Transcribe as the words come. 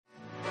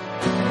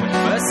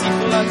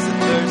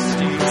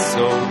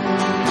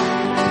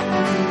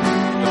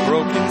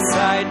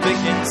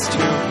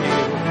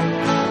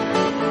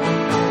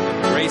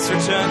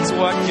returns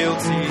what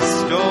guilty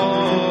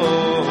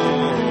stole.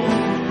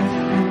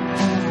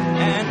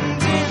 And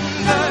in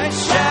the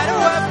shadow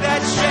of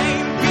that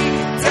shame,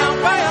 beat down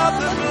by all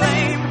the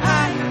blame, I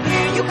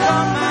hear you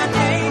call my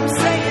name,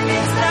 saying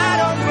it's not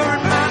over.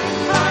 My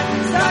heart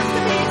starts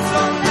to beat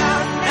so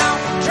loud, now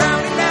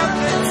drowning out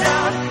the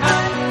doubt.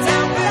 I'm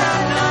down but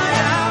I'm not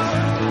out.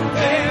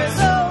 There's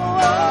a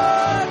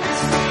war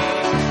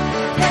between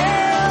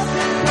hell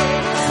and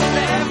grace,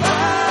 they're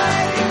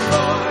fighting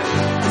for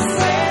a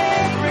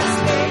sacred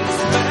space,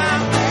 but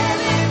I'm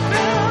living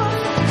through.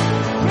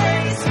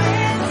 Grace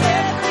wins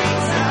every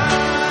time.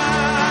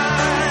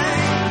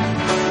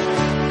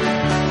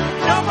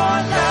 No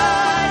more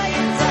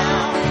lying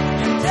down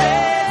in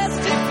death's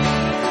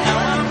defeat. Now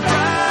I'm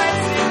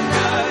rising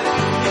good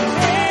in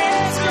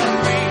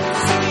victory,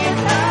 singing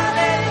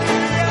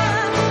hallelujah.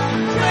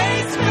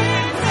 Grace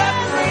wins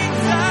every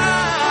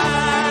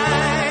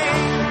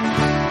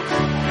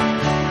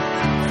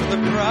time. For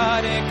the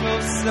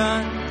prodigal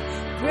son,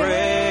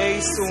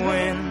 grace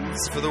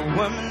wins. For the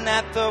woman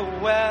at the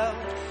well,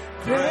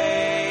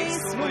 grace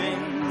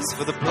wins.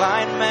 For the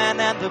blind man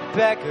and the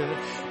beggar,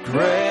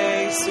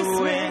 grace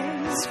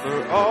wins.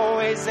 For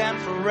always and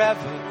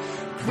forever,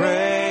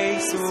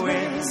 grace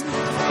wins. For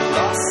the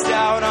lost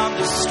out on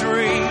the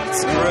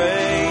streets,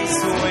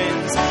 grace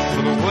wins.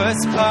 For the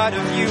worst part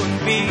of you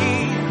and me,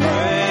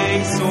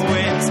 grace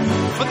wins.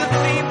 For the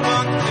thief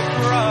on the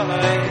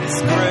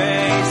cross,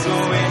 grace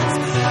wins.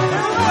 For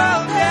the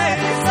world that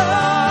is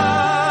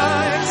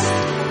lost,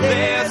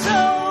 there's a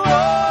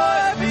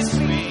war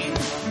between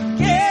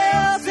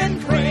guilt and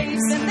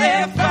grace, and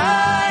they're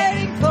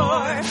fighting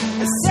for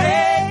a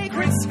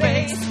sacred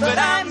space, but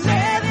I'm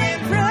living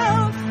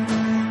proof.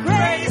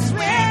 Grace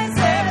wins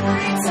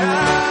every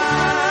time.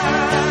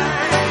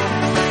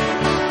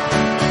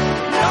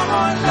 No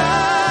more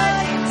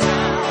lying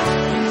down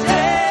in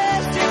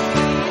death's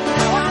defeat.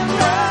 Now I'm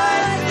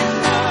rising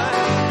up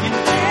in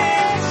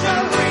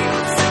victory,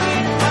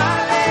 singing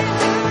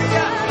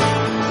hallelujah.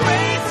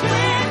 Grace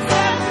wins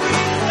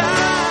every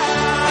time.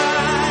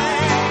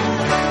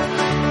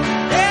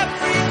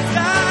 Every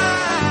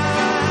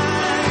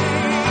time.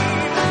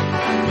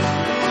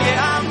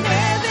 Yeah, I'm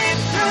living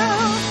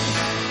through.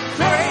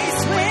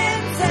 Grace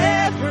wins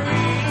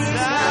every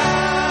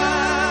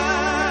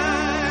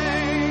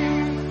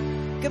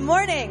time. Good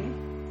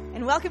morning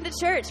and welcome to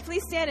church.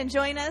 Please stand and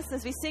join us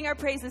as we sing our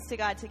praises to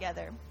God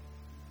together.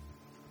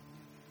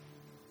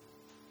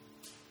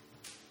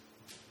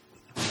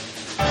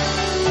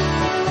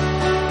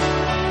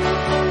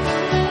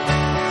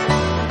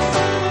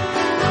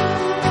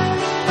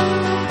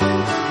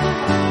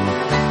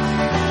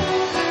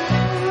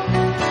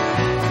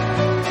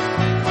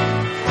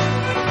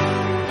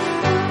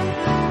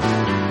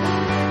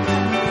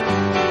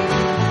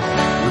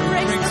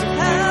 Brings the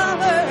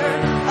power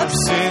of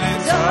Sin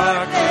and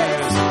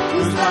darkness,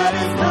 whose light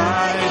is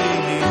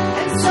mighty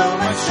and so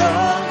much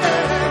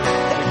stronger.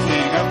 The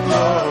King of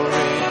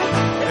glory,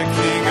 the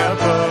King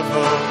above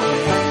all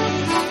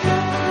kings.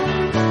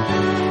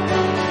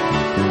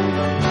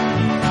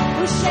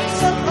 who shakes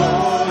the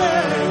whole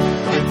earth.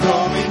 With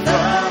rolling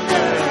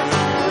thunder,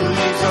 who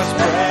leaves us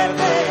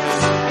breathless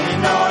in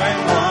awe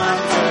and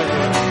wonder.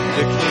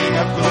 The King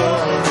of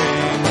glory,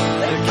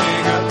 the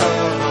King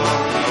above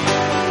all kings.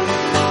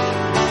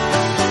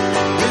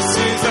 This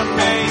is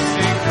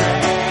amazing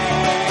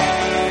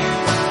grace.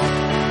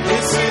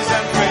 This is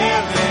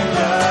unfailing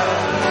love.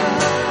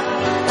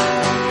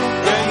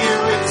 That you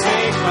would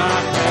take my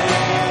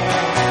place.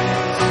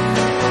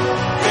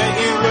 That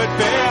you would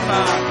bear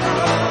my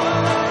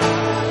cross.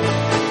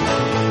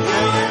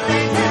 That you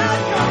lay down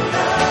your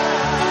life.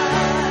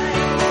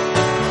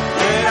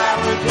 That I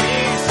would be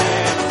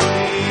set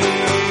free.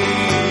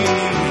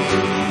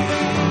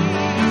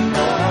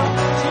 Oh,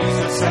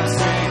 Jesus, I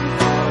sing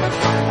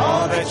for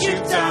all that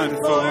you've done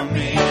for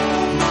me.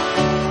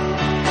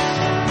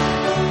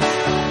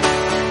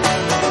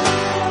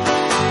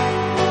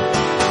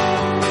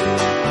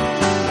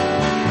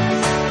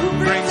 Who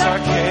brings our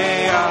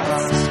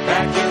chaos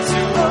back into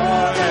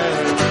order?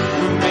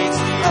 Who makes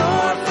the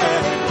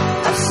orphan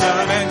a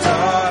son and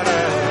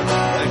daughter?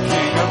 The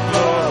King of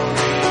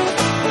glory,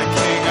 the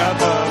King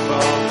above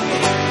all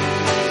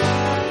kings.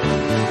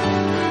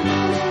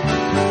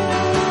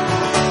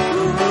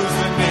 Who rules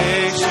the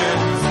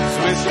nations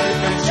with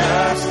truth and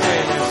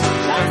justice,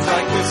 shines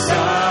like the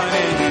sun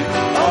in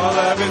all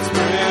of its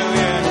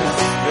brilliance.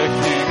 The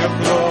King of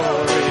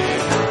glory,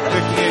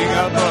 the King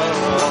above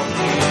all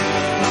kings.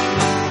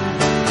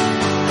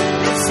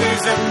 This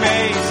is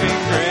amazing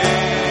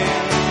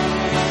grace.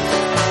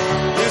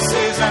 This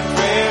is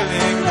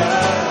unfailing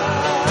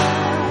love.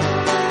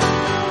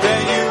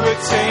 That you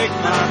would take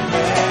my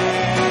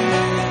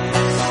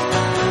place.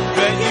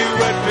 That you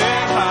would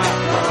bear my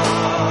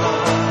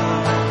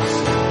cross.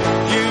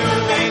 You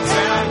laid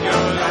down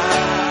your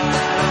life.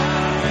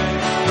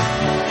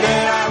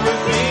 That I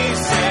would be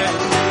set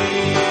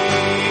free.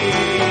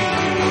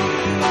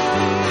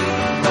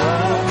 Oh,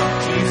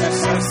 Jesus,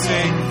 I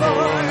sing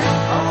for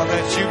all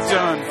that you've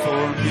done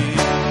for me.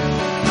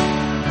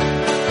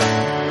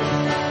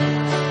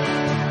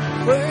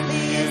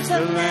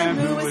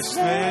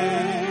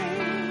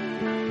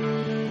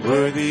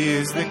 Worthy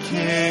is the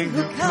King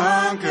who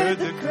conquered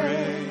the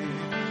grave.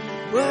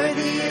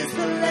 Worthy is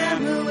the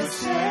Lamb who was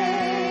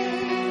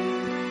slain.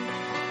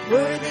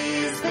 Worthy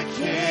is the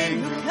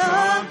King who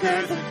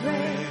conquered the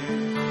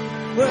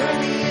grave.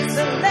 Worthy is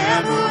the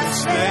Lamb who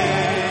was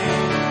slain.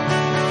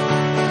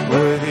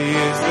 Worthy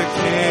is the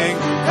King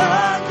who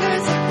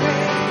conquers the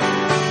grave.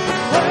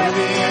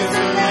 Worthy is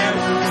the Lamb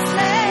who was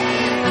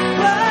slain.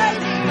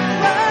 Worthy,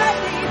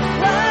 worthy,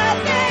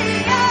 worthy.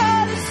 Oh,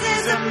 this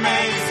is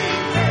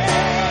amazing grace.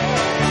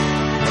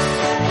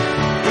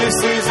 This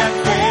is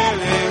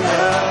unfailing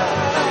love.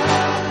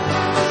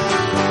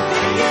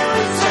 That you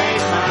would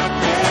take my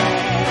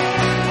pain.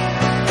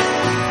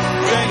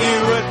 That you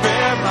would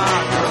bear my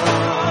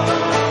cross.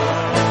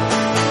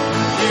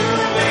 You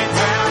laid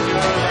down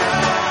your life.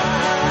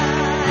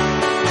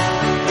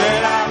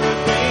 That I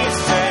would be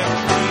set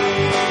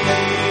free.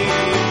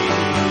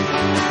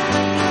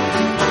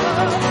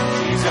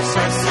 Jesus,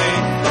 I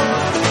sing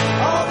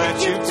all that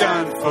you've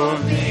done for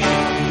me.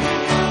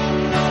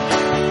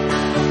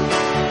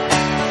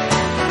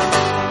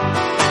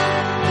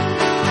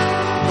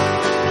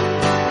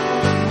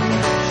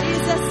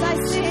 Jesus, I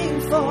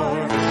sing for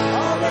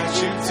all that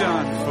You've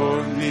done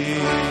for me.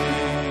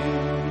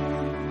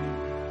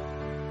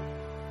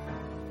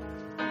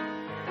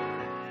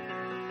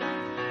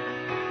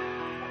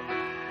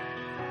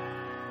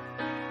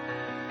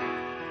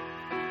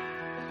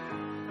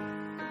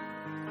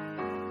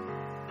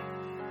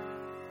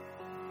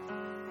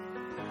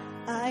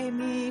 I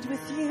meet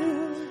with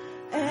you,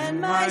 and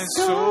My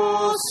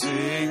soul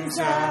sings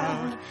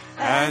out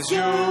as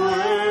your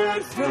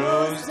word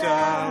throws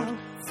down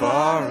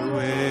far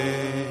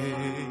away.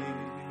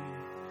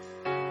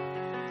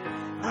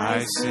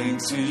 I sing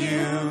to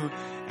you,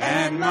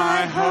 and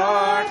my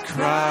heart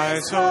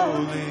cries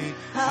holy,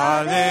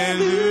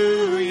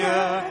 hallelujah,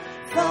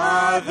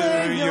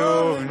 Father,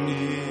 you're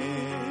near.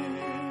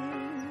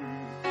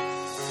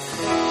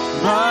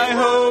 My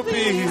hope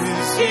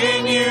is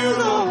in you,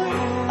 Lord,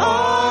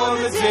 all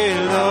the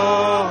day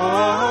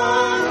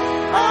long.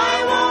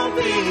 I won't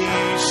be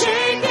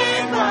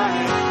shaken by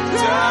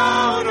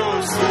doubt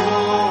or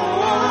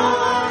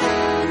storm.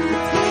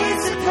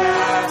 peace that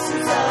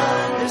passes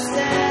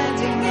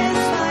understanding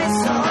is my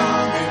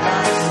song that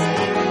I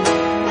sing.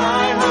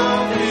 My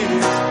hope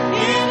is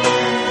in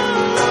you,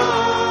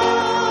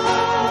 Lord.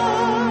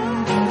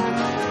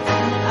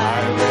 I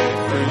wait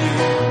for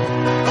you.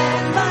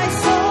 And my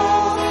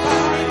soul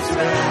finds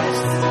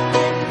rest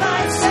in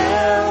my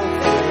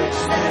selfish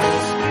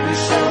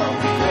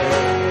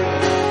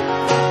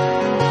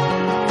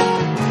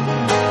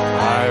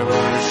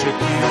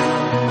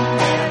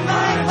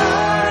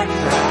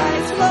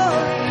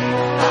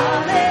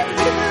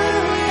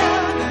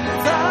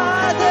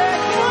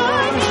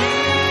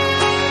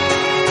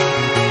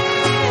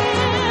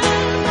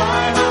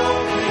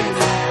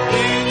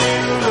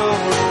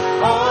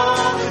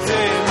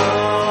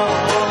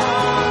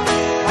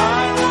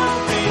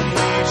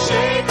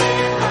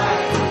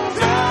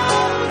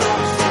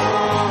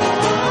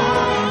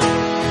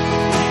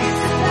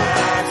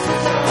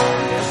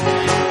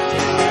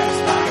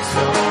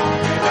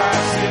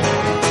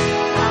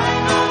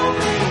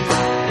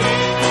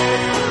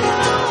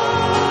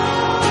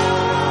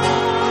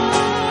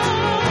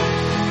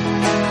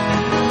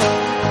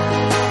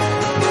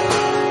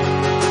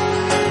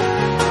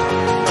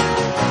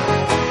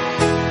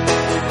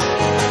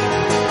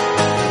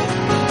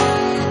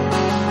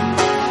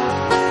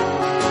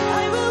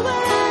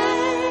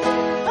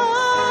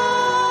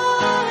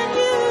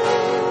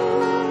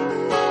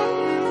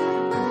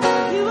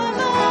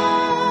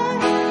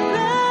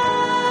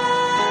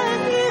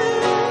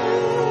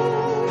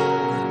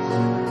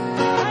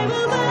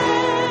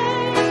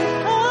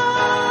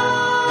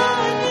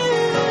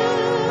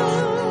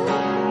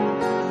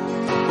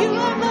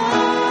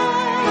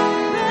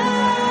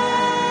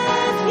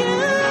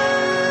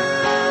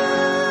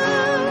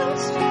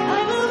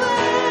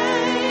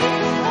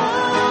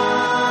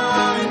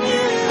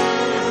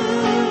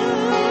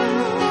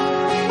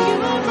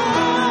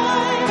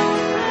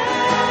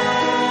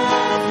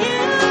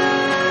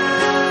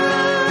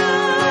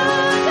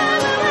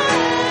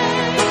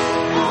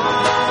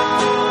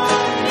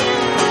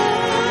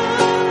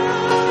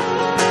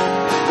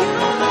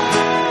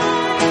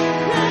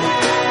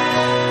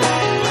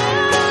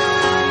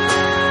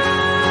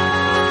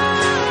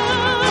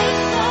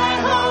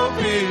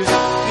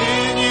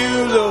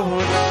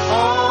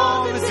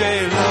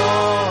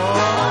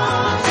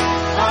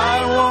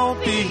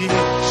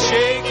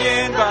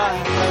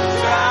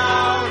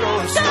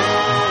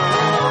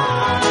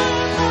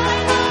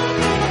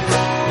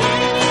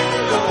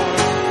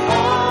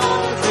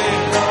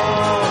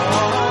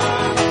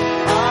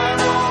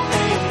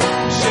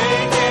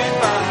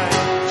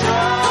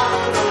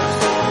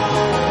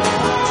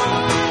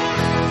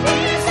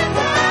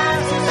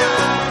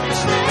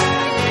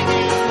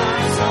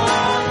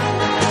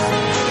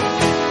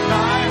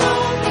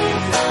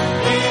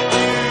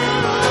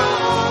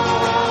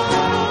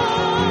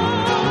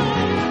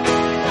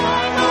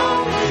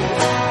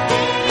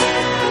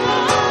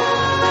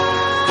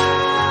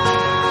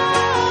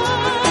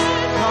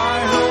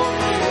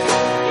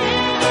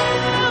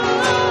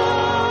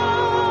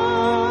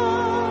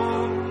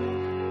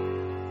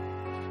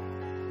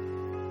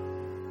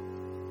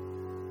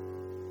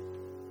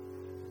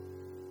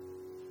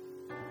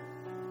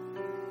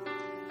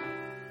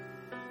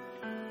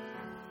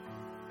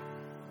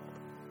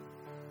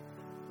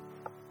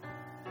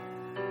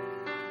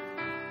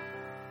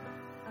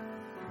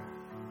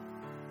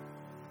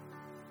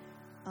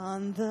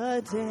On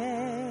the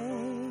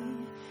day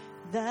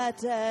that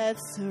death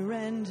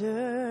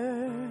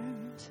surrendered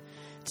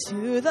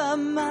to the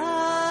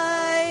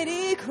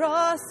mighty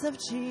cross of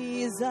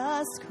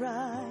Jesus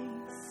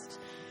Christ,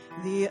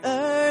 the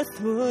earth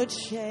would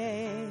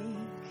shake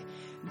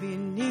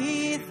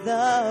beneath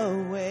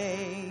the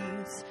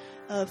weight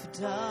of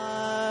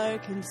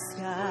darkened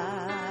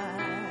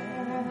skies.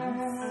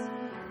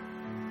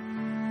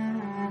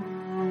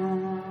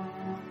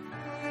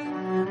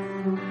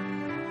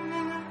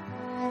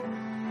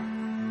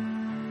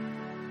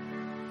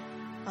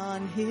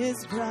 On his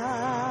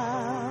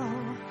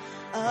brow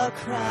a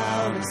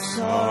crown of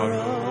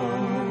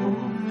sorrow,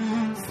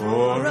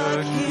 for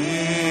a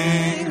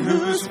king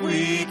whose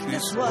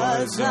weakness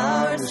was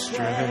our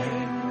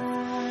strength.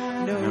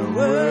 No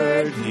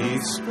word he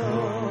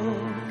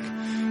spoke,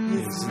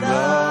 his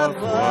love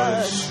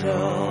was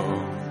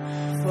shown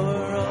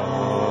for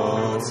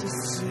all to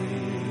see.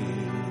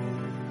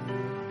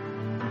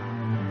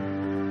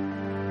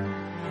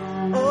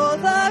 Oh,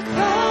 the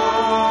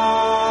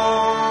cross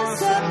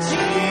of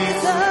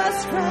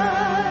Jesus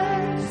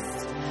Christ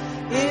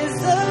is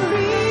the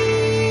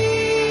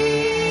reason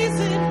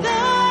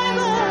I'm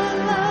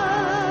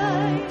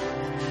alive,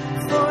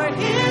 for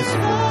his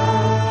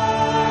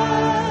blood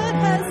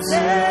has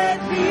set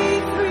me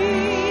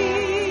free.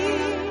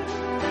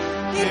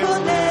 It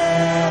will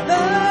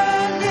never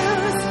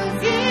lose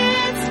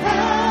its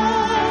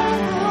power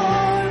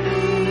for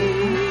me.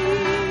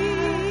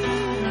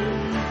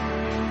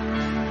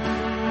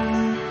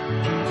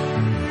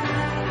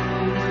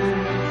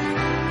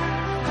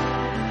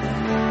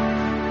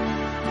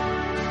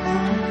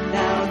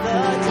 Now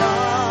the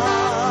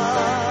dawn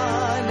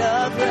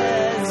of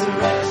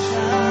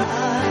resurrection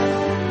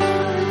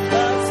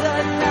comes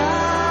at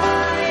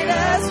night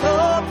as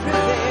hope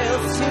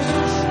prevails to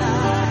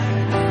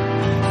shine.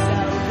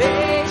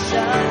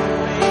 Salvation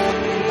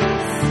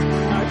waits,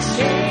 our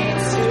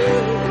chains to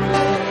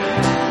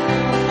break,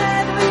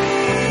 and we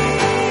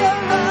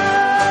arise.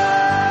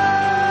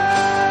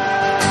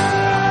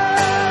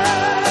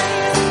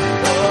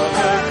 Oh,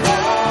 the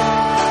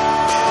cross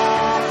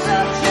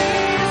of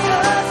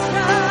Jesus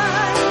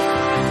Christ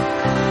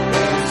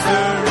is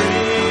the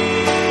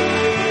reason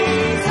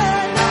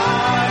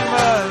I'm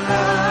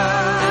alive,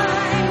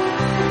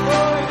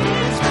 for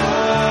his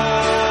blood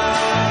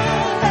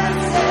has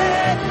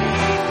set me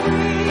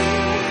free.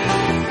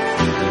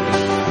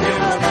 It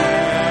will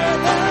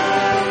never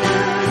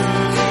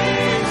lose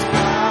its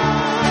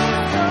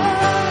power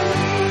for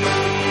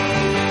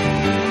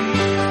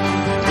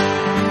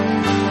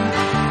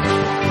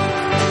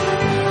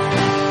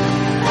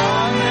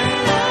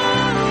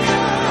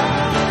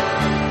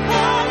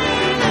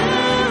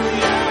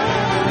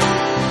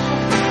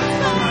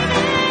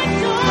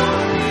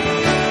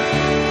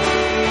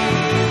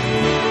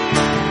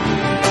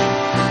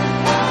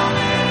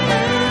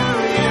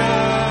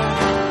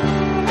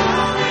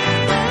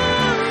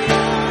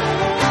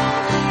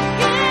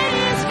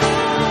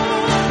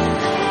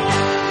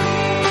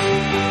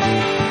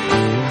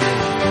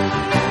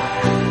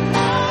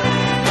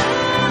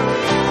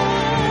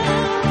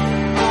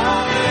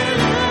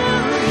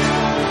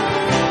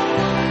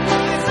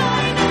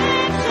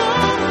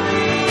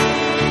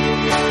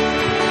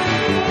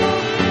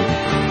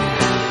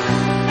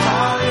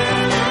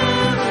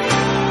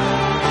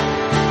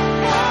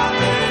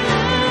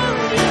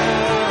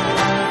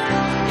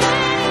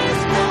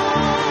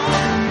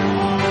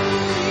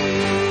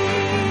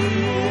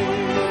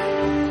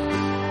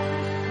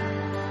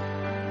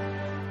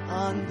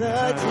on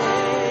the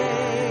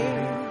day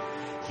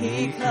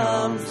he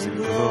comes in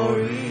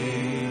glory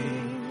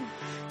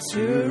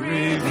to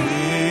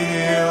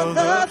reveal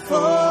the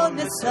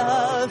fullness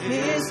of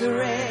his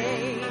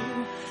reign.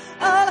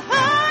 Our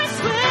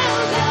hearts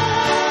will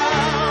bow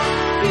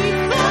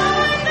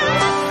before the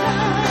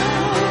sound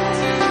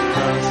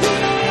of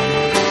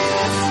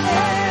Jesus'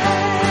 name.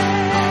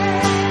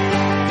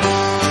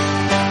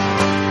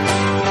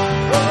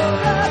 Oh,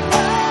 the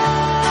blood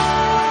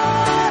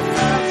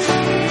of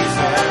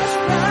Jesus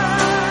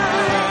Christ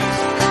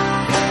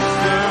is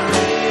the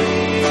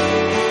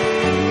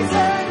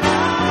reason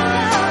I'm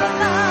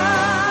alive,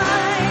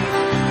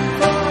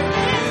 for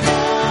his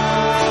love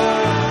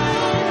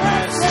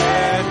has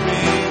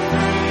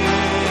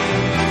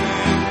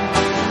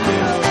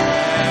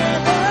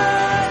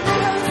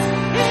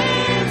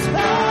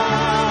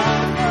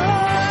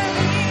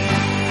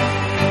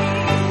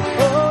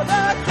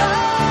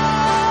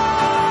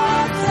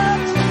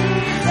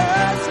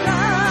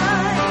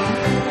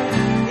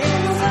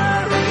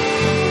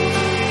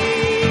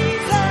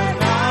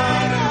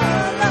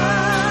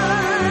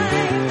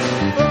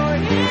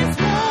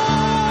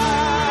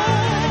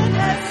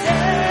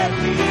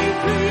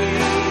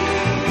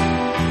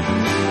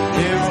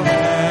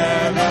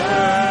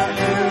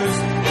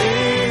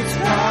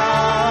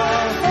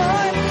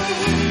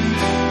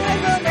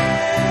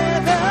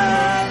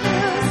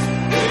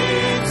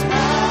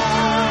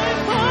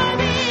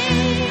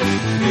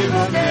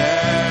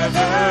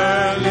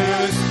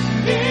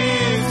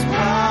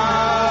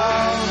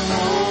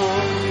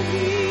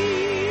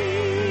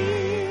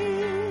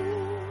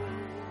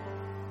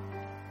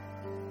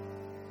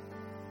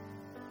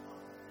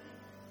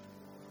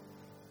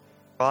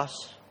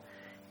cross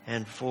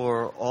and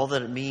for all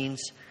that it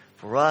means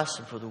for us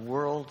and for the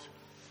world.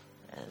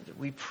 And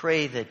we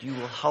pray that you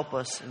will help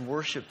us in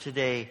worship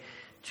today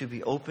to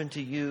be open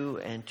to you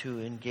and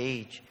to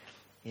engage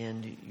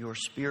in your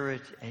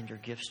Spirit and your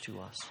gifts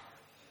to us.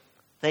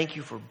 Thank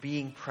you for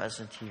being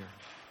present here.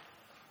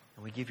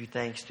 And we give you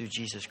thanks through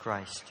Jesus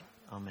Christ.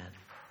 Amen.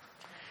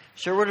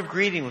 Share a word of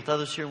greeting with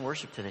others here in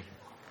worship today.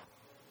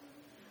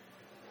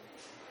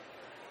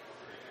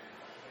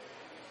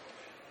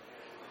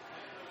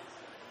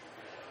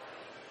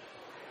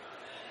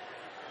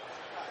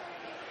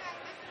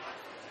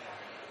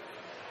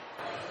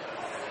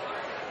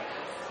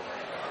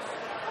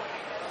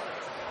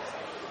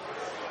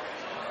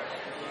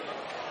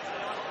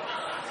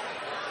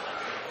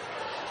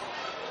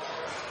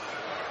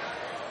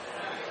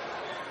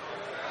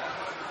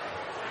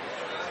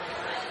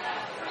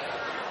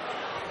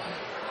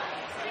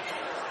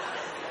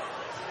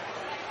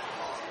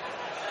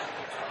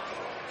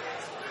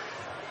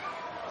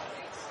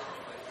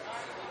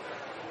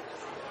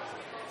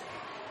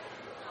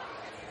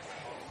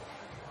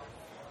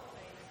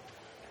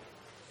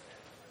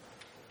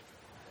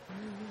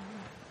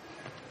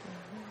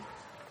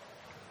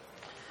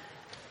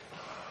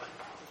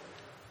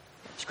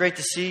 It's great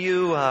to see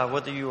you,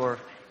 whether you are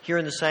here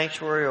in the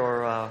sanctuary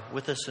or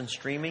with us in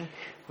streaming.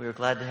 We are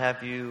glad to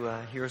have you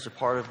here as a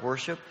part of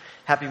worship.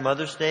 Happy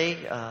Mother's Day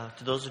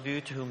to those of you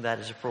to whom that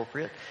is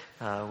appropriate.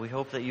 We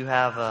hope that you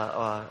have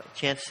a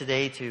chance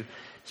today to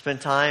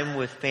spend time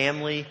with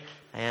family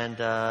and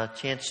a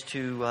chance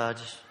to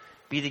just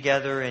be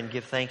together and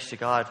give thanks to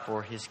God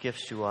for His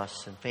gifts to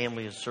us, and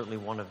family is certainly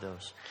one of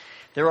those.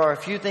 There are a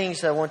few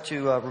things I want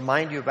to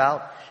remind you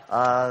about.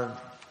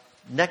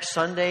 Next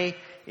Sunday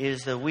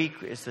is the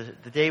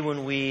day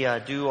when we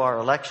do our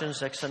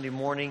elections. Next Sunday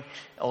morning.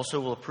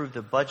 Also, we'll approve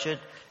the budget.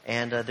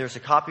 And there's a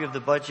copy of the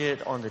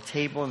budget on the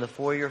table in the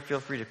foyer. Feel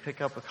free to pick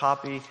up a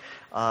copy.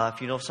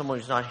 If you know someone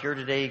who's not here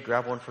today,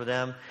 grab one for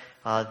them.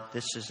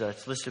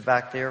 It's listed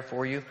back there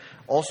for you.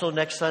 Also,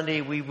 next Sunday,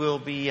 we will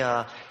be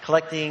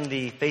collecting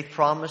the Faith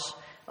Promise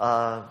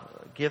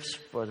gifts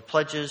for the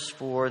pledges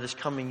for this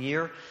coming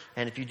year.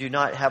 And if you do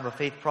not have a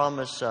Faith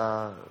Promise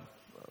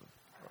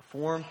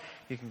form,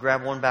 you can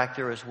grab one back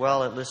there as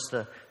well. It lists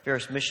the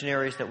various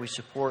missionaries that we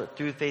support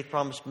through Faith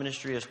Promise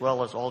Ministry, as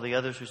well as all the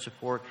others who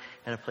support,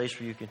 and a place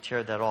where you can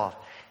tear that off.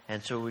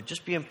 And so we'd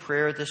just be in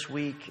prayer this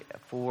week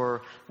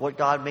for what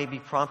God may be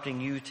prompting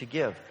you to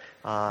give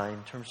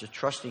in terms of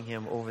trusting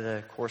Him over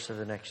the course of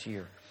the next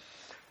year.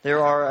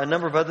 There are a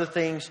number of other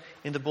things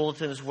in the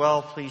bulletin as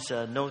well. Please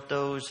note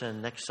those.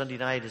 And next Sunday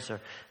night is our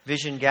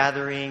vision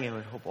gathering, and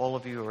we hope all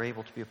of you are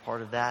able to be a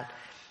part of that.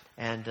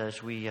 And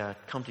as we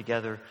come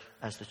together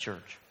as the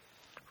church.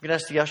 We're going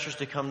to ask the ushers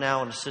to come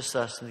now and assist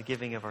us in the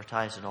giving of our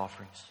tithes and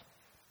offerings.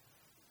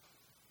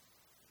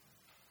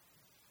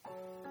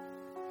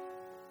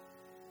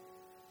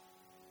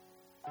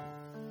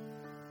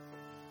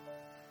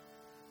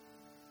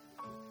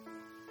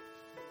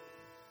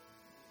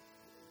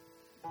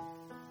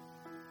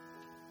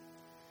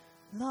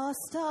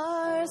 Lost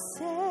are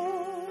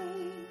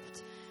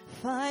saved,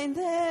 find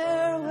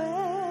their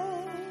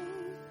way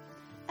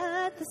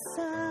at the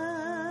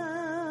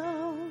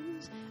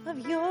sound of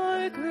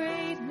your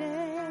great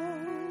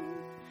name.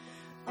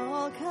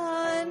 All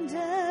condemned,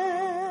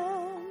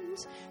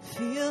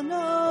 feel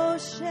no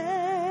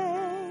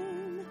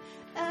shame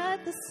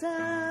at the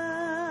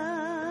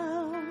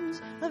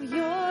sound of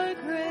your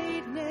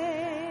great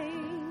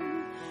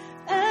name.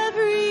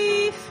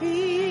 Every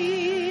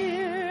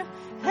fear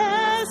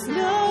has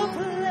no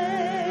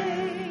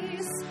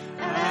place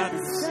at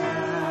the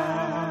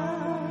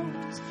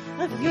sound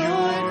of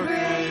your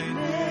great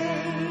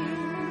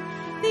name.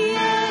 The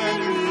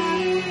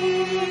enemy,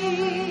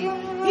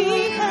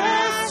 he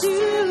has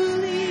to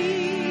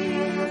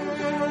leave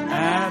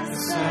at the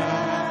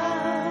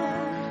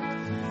sound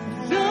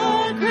of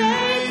your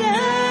great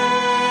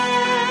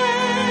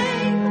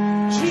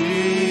name,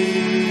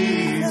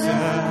 Jesus.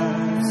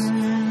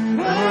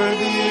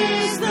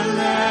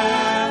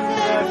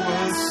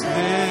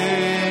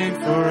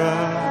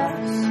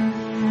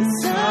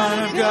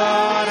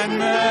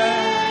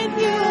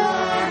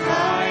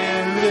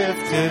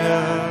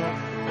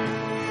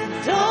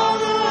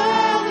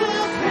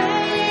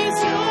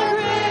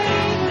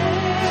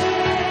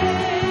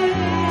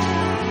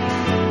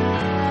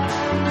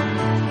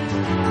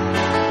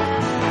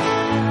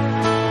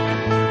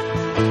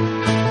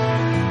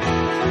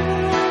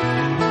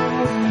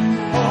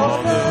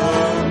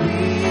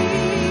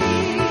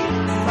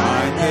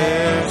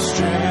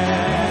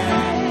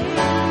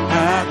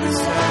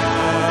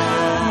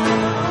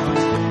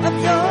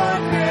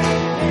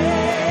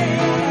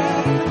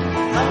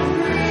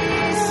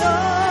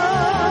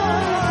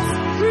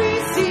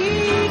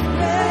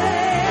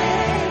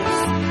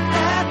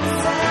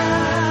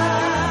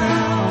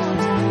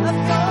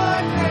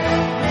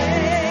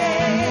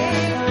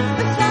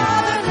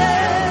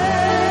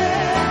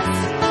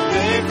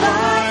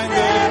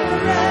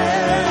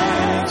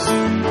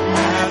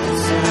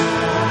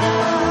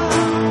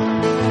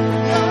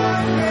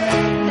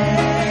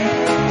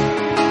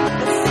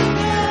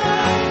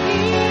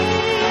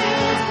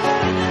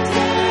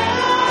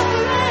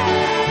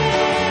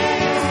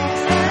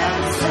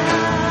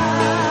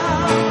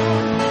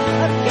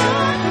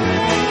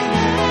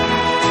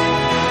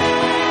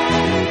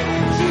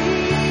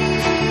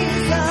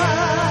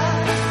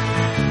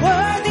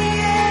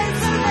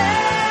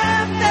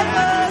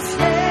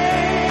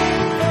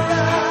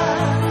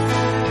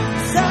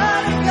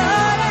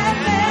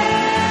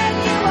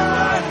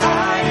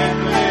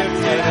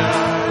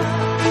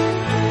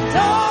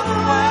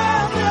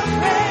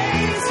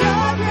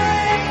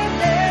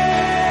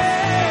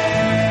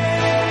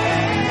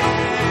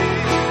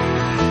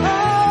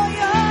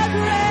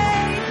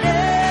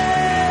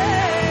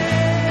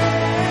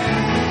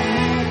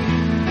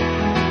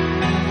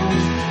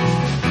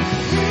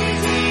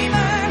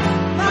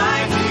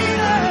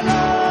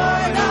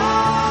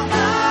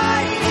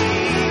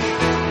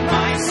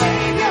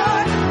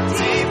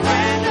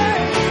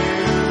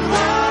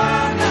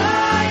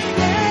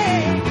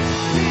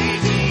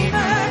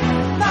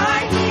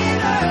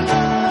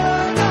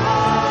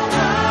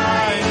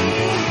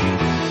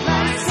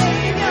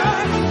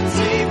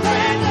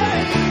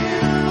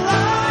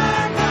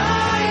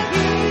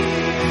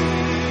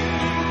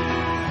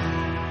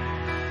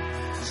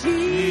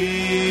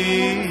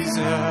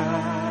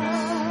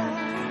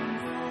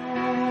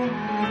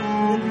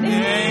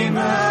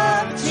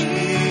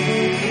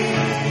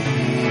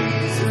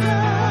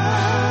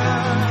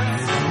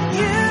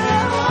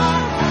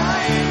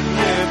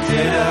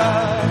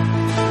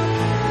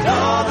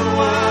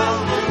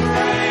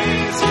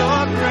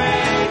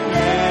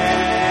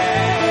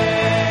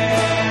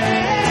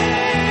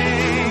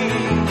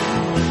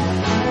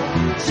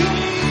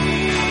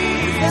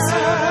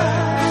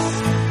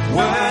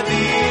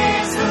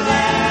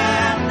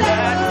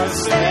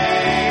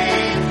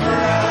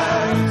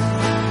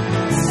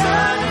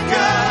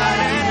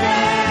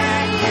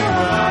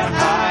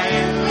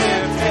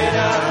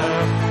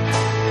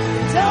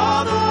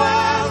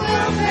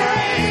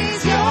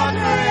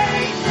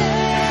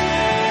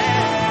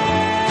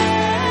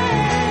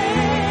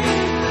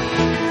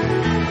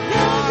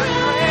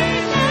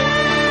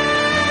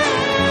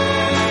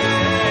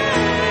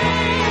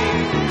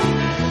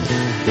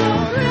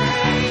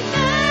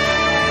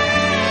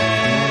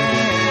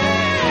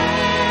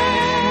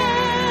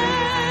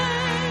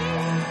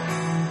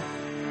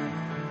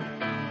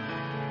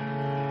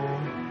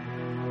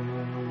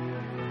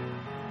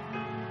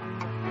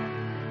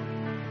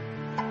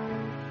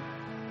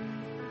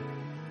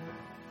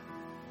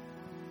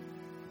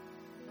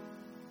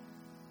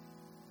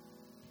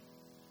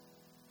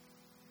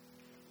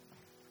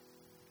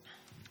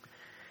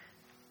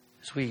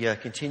 As we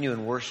continue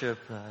in worship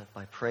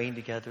by praying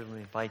together, let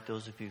me invite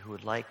those of you who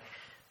would like,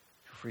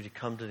 feel free to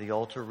come to the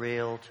altar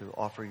rail to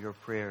offer your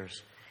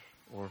prayers,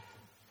 or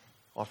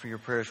offer your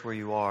prayers where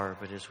you are.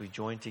 But as we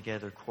join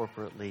together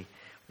corporately,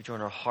 we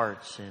join our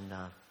hearts in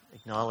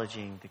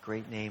acknowledging the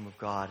great name of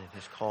God and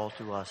His call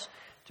to us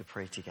to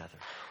pray together.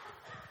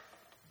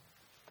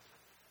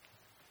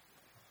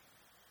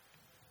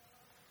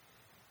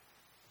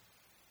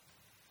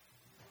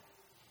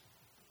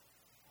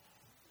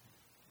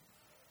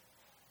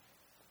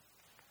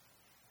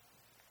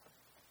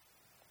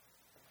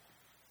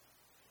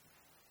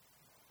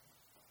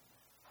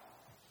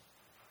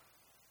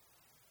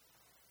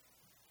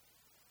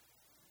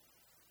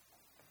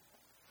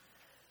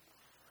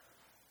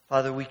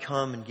 Father, we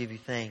come and give you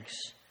thanks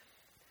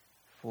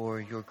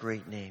for your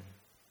great name.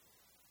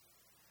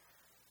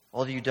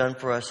 All that you've done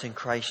for us in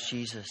Christ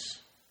Jesus,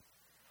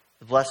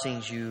 the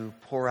blessings you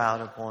pour out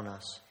upon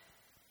us.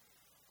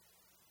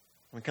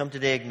 We come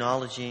today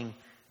acknowledging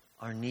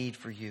our need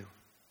for you.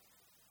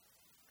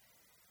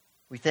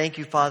 We thank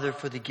you, Father,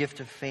 for the gift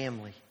of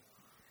family.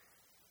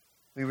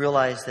 We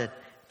realize that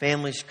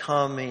families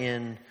come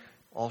in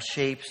all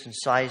shapes and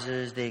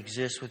sizes. They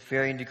exist with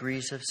varying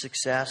degrees of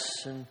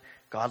success and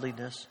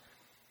godliness.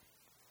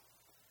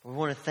 We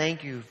want to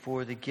thank you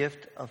for the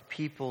gift of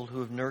people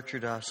who have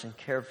nurtured us and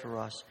cared for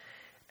us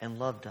and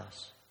loved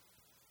us.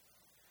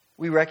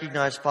 We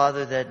recognize,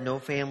 Father, that no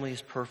family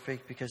is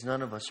perfect because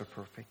none of us are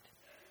perfect.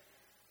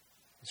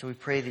 And so we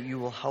pray that you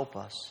will help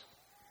us.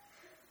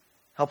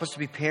 Help us to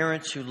be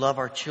parents who love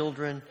our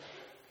children,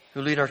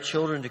 who lead our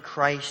children to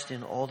Christ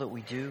in all that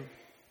we do.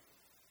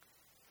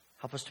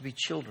 Help us to be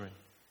children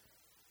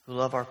who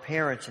love our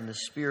parents in the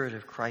spirit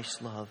of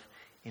Christ's love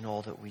in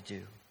all that we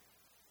do.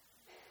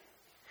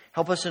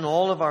 Help us in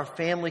all of our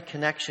family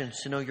connections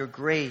to know your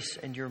grace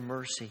and your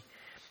mercy,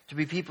 to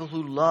be people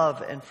who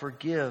love and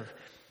forgive,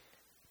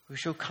 who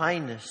show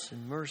kindness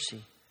and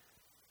mercy,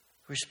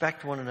 who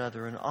respect one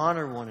another and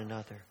honor one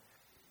another,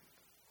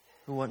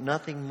 who want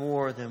nothing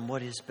more than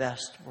what is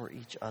best for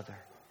each other,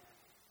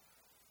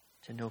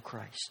 to know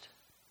Christ.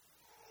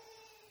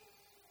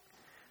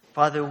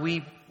 Father,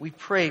 we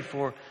pray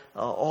for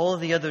all of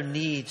the other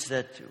needs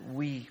that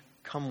we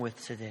come with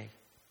today.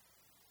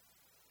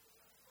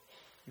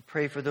 We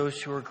pray for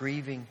those who are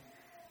grieving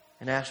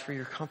and ask for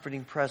your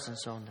comforting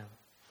presence on them.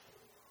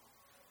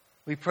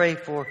 We pray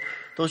for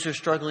those who are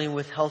struggling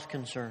with health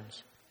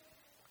concerns.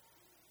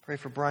 Pray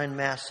for Brian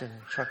Masson,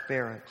 Chuck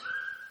Barrett,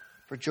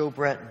 for Joe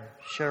Breton,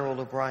 Cheryl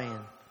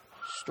O'Brien,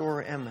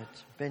 Storr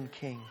Emmett, Ben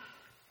King,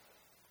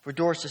 for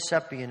Doris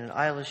Esepian and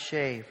Isla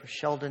Shea, for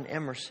Sheldon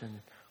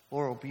Emerson,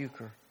 Laurel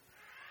Bucher,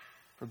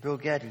 for Bill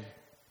Getty,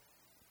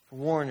 for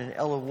Warren and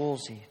Ella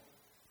Woolsey,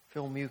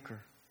 Phil Muker,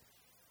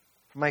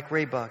 for Mike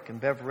Raybuck and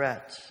Bev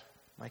Retz,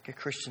 Micah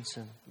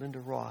Christensen, Linda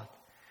Roth,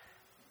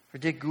 for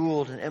Dick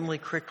Gould and Emily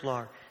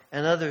Cricklar,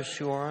 and others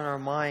who are on our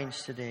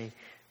minds today,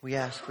 we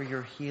ask for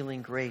your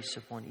healing grace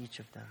upon each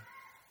of them.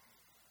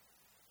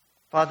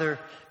 Father,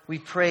 we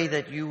pray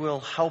that you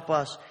will help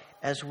us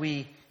as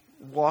we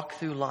walk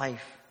through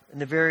life and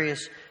the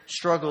various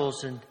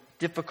struggles and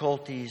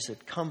difficulties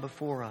that come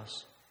before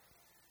us.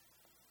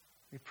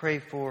 We pray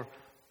for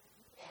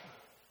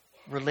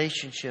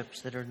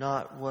relationships that are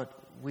not what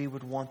we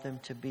would want them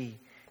to be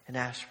and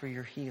ask for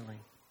your healing.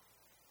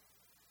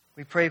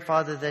 We pray,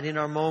 Father, that in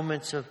our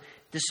moments of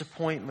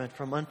disappointment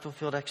from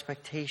unfulfilled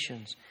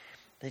expectations,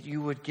 that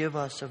you would give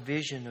us a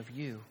vision of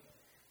you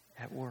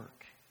at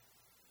work.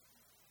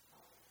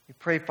 We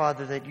pray,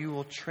 Father, that you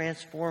will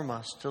transform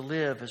us to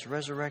live as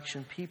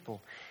resurrection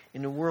people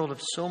in a world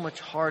of so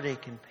much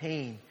heartache and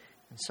pain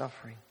and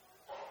suffering.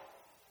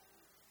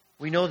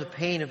 We know the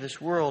pain of this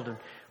world, and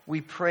we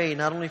pray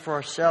not only for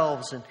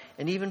ourselves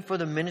and even for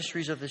the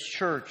ministries of this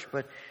church,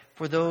 but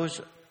for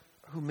those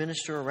who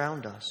minister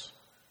around us.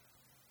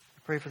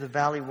 We pray for the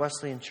Valley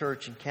Wesleyan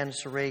Church in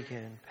Canasarega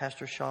and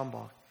Pastor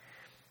Schambach.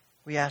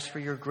 We ask for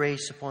your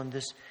grace upon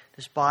this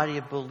body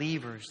of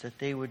believers, that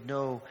they would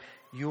know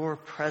your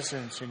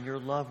presence and your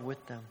love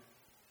with them.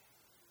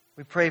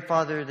 We pray,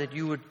 Father, that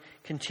you would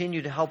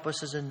continue to help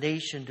us as a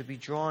nation to be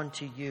drawn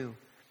to you.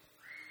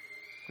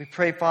 We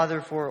pray,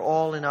 Father, for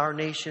all in our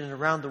nation and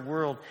around the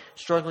world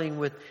struggling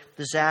with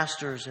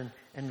disasters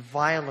and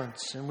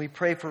violence. And we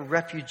pray for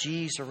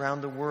refugees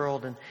around the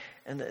world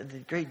and the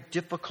great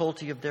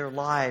difficulty of their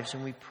lives.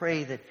 And we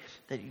pray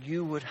that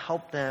you would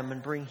help them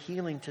and bring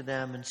healing to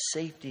them and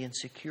safety and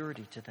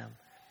security to them.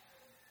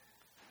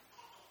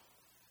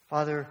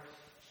 Father,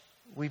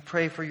 we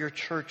pray for your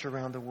church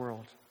around the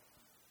world.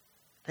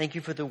 Thank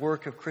you for the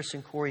work of Chris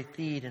and Corey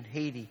Theed in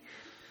Haiti,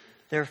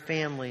 their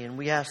family, and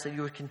we ask that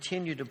you would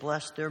continue to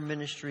bless their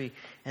ministry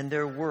and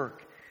their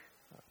work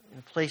in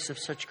a place of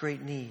such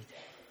great need.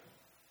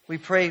 We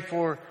pray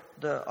for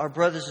our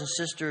brothers and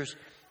sisters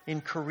in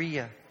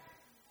Korea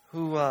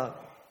who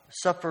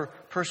suffer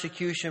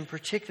persecution,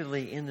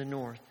 particularly in the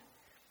north.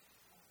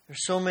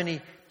 There's so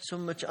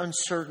much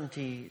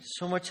uncertainty,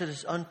 so much that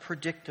is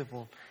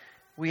unpredictable.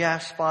 We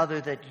ask, Father,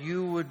 that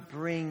you would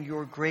bring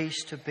your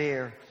grace to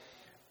bear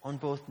on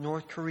both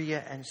North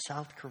Korea and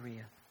South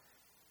Korea.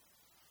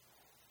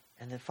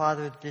 And that,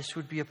 Father, this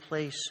would be a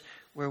place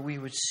where we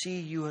would see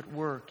you at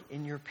work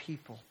in your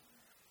people.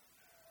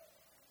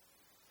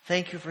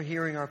 Thank you for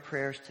hearing our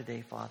prayers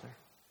today, Father.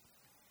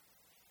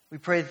 We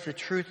pray that the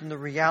truth and the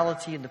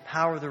reality and the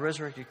power of the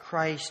resurrected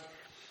Christ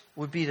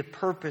would be the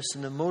purpose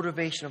and the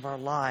motivation of our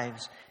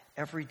lives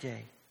every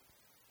day.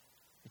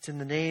 It's in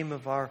the name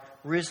of our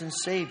risen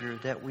Savior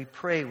that we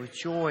pray with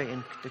joy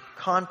and the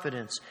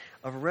confidence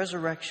of a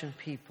resurrection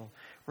people,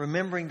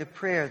 remembering the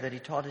prayer that he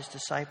taught his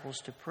disciples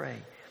to pray.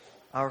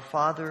 Our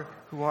Father,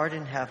 who art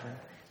in heaven,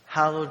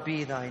 hallowed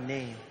be thy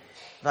name.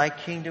 Thy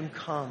kingdom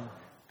come,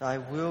 thy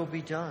will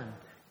be done,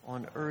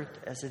 on earth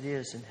as it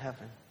is in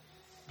heaven.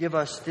 Give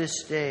us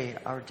this day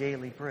our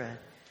daily bread,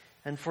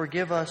 and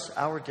forgive us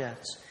our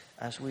debts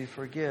as we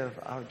forgive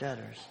our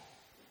debtors.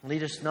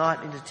 Lead us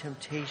not into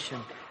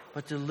temptation,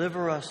 but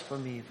deliver us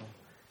from evil.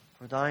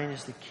 For thine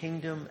is the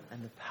kingdom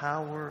and the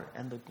power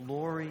and the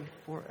glory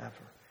forever.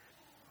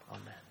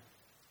 Amen.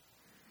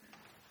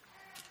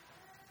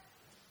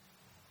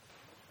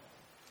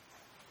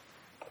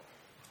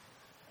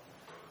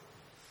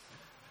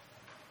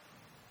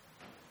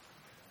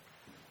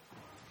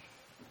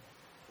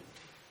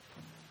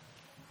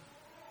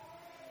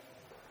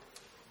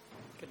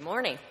 Good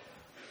morning.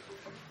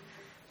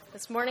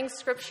 This morning's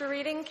scripture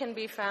reading can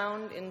be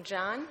found in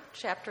John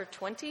chapter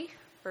 20,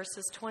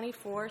 verses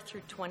 24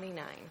 through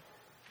 29.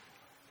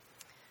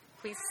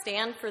 Please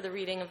stand for the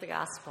reading of the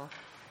gospel.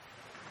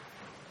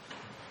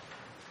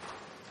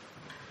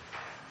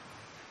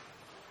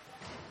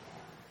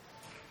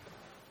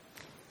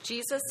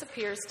 Jesus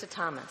appears to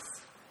Thomas.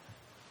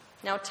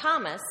 Now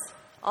Thomas,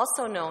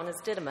 also known as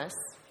Didymus,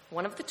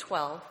 one of the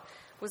 12,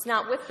 was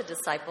not with the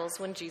disciples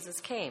when Jesus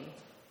came.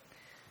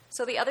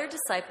 So the other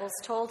disciples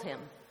told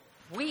him,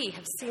 "We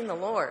have seen the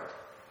Lord."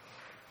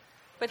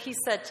 But he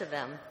said to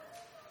them,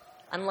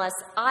 "Unless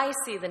I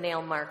see the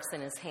nail marks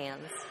in his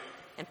hands,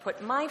 and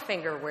put my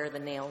finger where the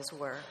nails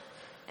were,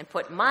 and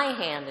put my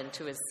hand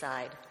into his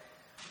side,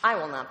 I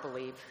will not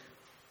believe."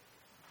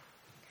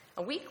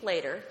 A week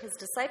later, his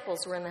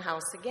disciples were in the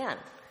house again,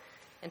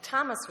 and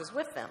Thomas was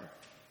with them.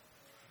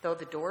 Though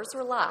the doors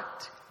were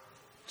locked,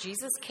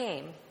 Jesus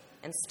came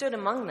and stood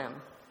among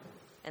them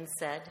and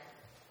said,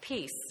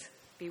 "Peace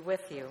be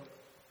with you."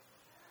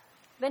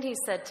 Then he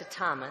said to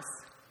Thomas,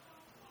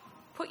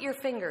 "Put your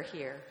finger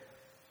here.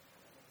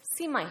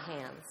 See my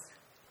hands.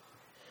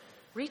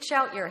 Reach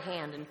out your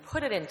hand and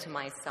put it into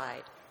my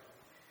side.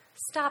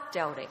 Stop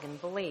doubting and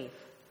believe."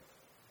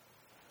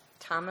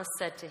 Thomas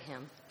said to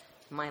him,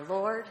 "My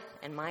Lord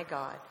and my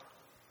God."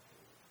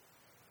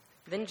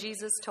 Then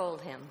Jesus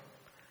told him,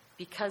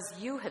 "Because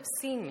you have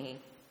seen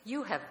me,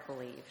 you have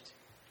believed.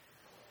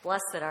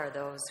 Blessed are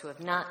those who have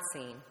not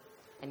seen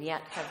and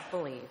yet have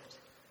believed."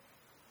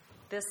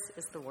 This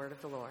is the word of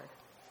the Lord.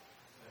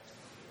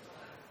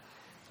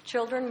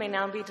 Children may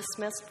now be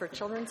dismissed for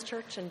Children's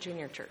Church and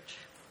Junior Church.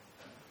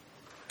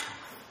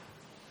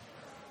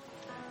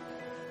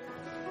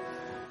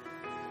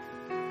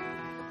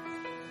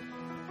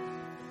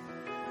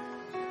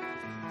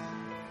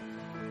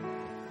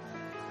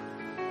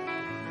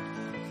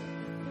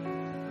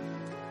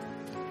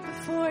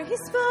 Before he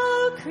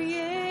spoke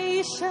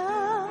creation,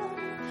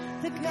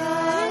 the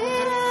God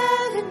in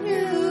heaven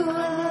knew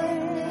our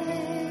names.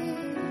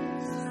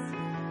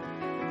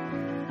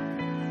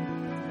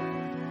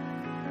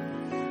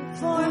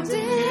 Formed in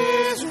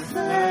his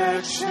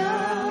reflection,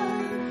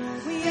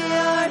 we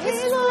are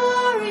his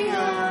glory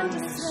on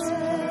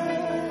display.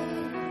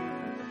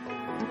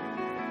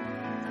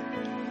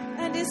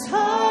 And his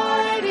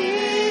heart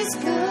is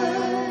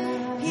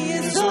good, he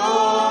is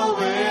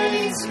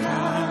always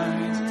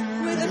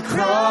kind. With a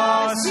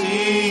cross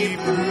he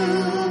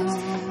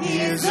proved, he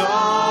is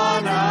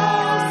on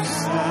our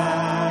side.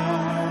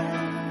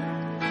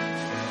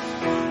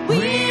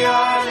 We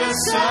are the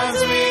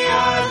sons, we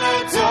are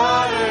the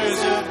daughters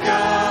of God.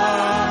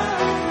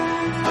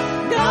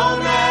 No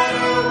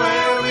matter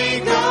where we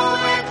go,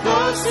 we're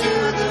close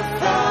to the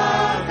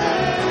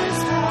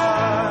Father's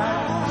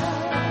heart.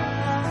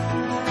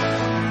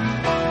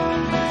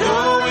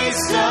 Though we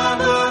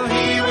stumble,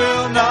 he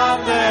will not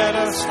let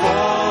us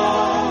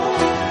fall.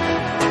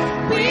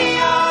 We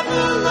are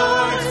the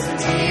Lord's, and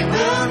he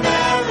will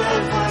never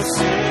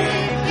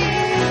forsake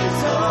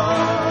his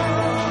own.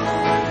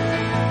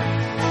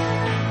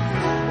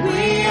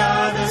 We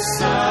are the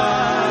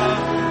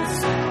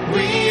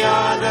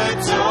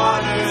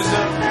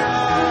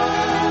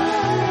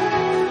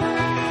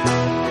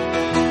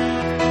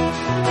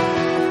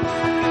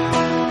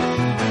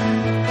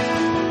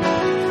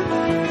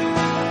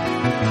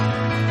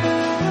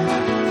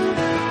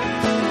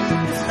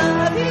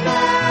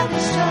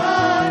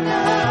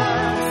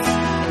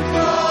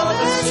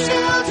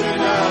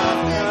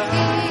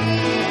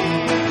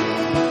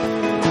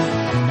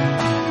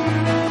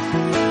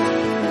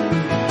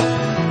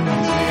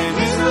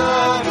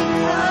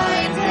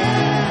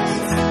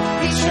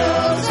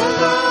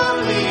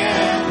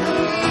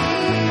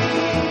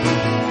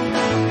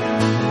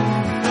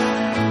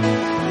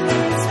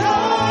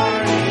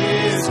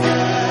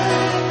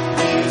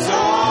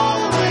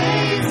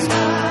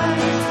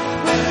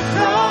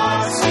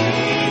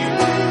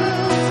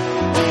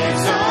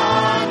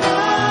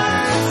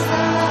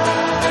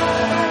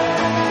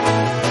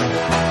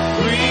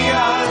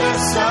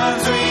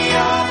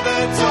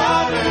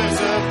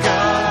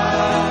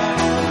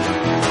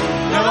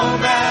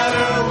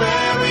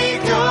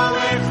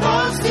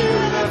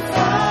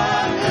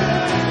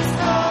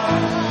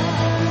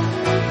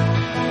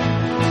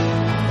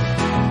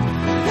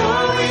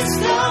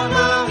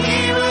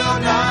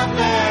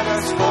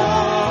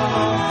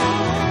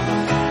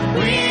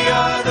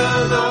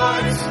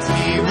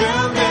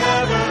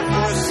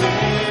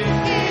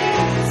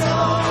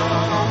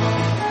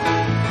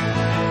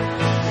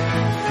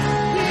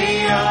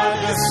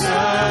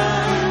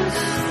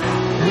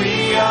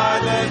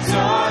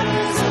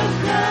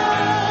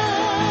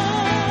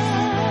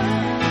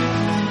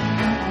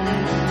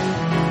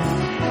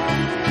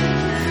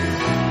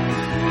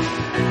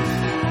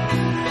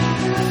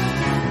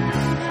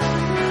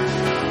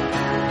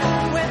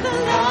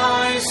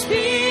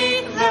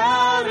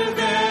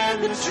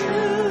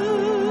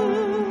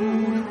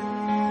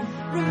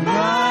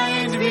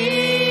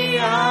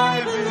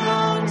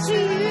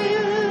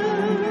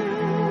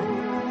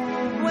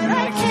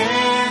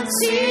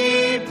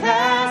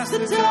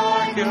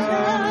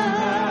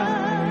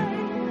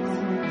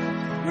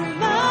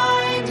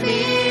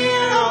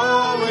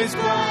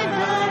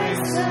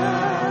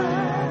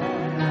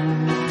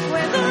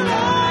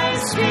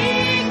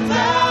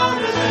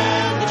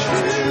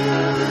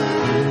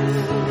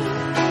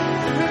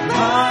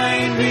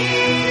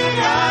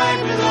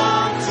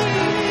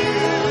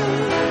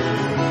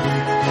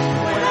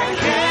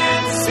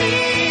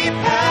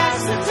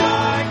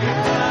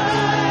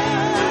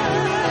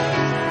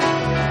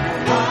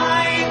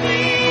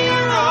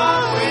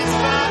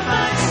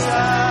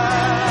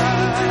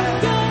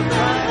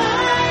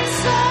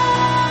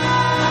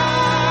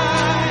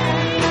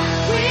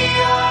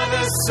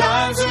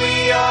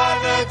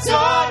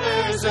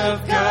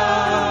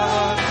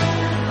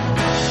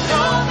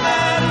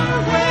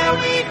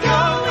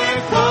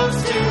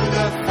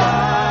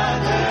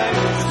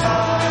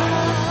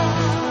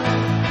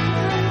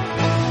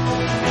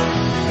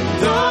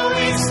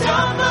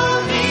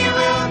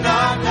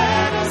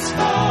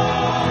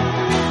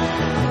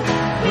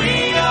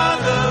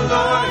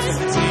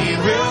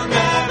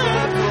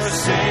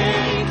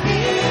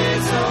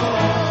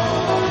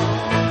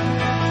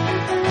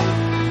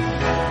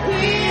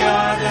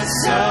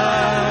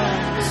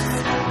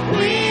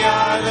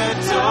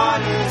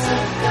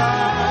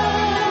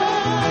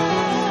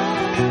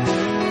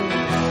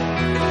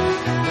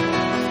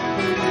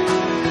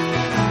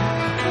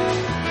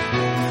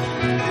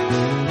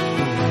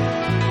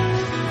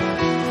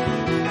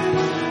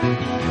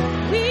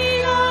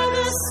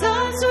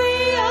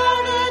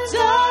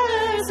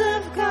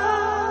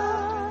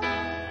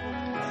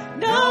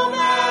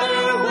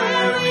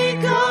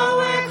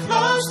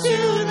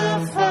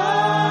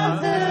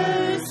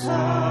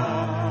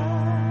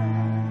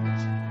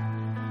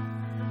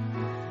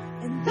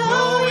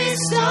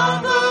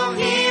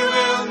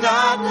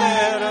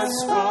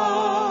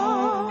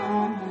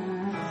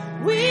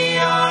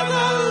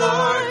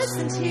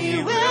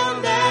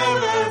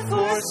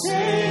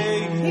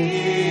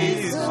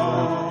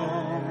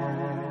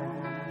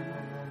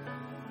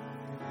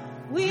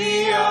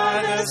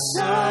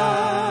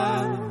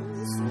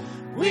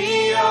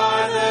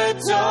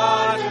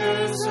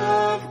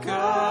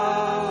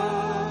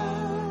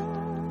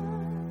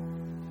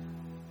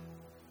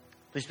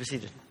Please be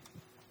seated.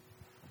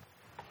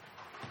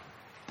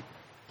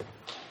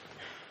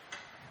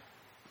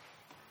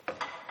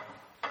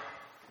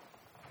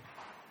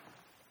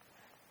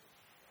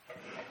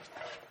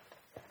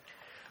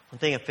 One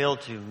thing I failed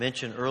to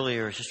mention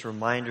earlier is just a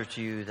reminder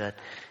to you that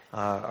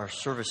our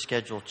service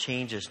schedule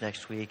changes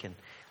next week, and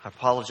I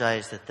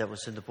apologize that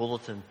was in the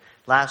bulletin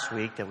last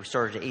week, that we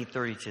started at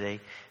 8:30 today.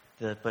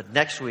 But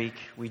next week,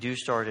 we do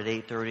start at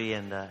 8:30,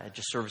 and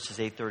just services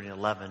 8:30 and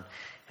 11.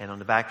 And on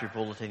the back of your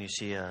bulletin, you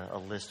see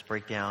a list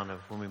breakdown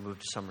of when we move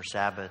to summer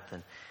Sabbath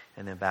and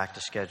then back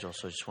to schedule.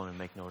 So I just want to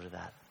make note of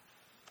that.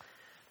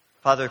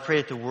 Father, I pray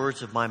that the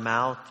words of my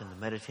mouth and the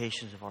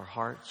meditations of our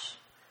hearts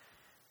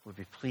would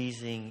be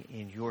pleasing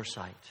in your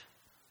sight,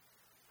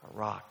 our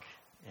rock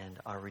and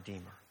our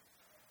Redeemer.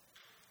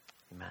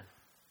 Amen.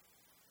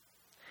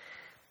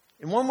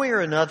 In one way or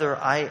another,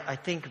 I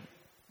think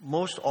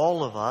most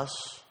all of us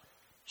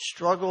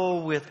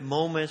struggle with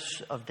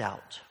moments of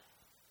doubt.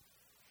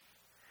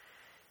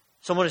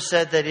 Someone has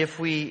said that if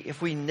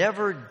we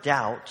never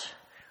doubt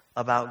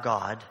about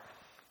God,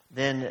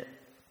 then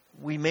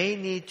we may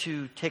need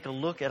to take a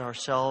look at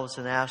ourselves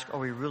and ask, are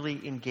we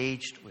really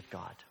engaged with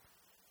God?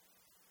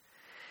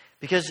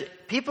 Because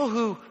people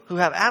who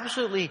have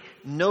absolutely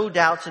no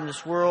doubts in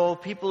this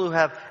world, people who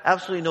have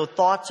absolutely no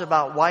thoughts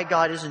about why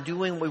God isn't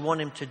doing what we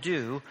want Him to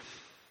do,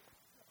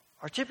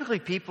 are typically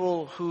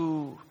people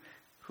who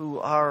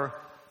are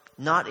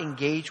not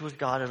engaged with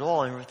God at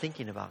all and are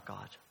thinking about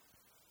God.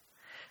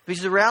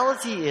 Because the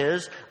reality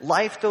is,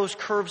 life throws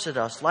curves at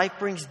us. Life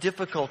brings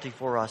difficulty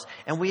for us.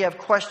 And we have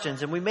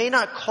questions. And we may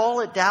not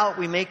call it doubt.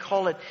 We may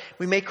call it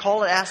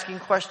asking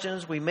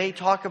questions. We may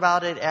talk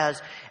about it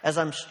as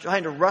I'm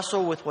trying to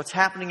wrestle with what's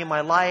happening in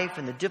my life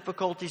and the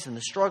difficulties and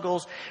the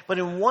struggles. But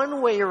in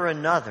one way or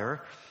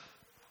another,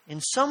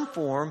 in some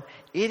form,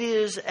 it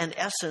is an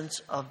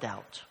essence of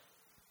doubt.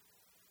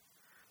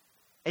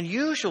 And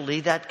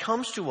usually that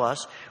comes to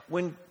us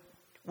when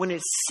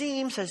it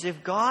seems as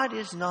if God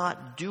is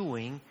not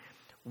doing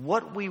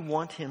what we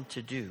want Him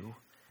to do,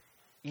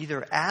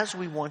 either as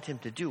we want Him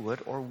to do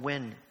it or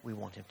when we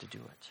want Him to do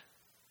it.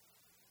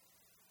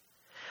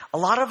 A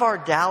lot of our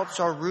doubts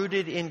are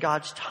rooted in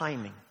God's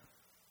timing.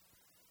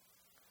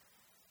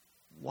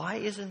 Why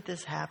isn't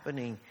this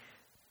happening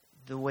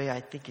the way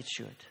I think it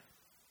should?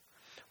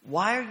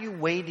 Why are you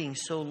waiting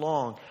so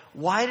long?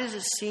 Why does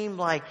it seem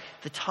like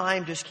the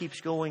time just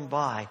keeps going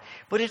by?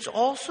 But it's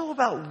also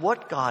about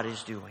what God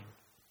is doing.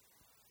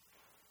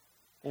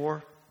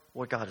 Or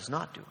what God is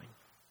not doing.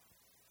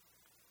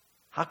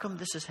 How come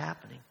this is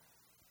happening?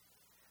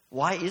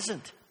 Why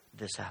isn't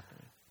this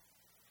happening?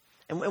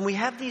 And we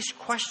have these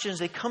questions,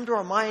 they come to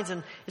our minds,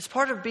 and it's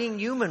part of being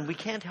human. We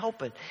can't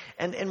help it.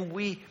 And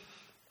we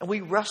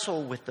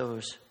wrestle with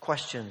those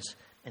questions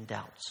and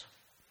doubts.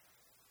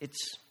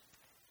 It's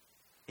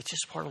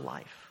just part of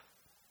life.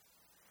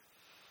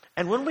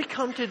 And when we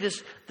come to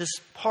this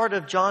part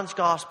of John's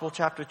Gospel,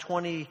 chapter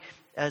 20,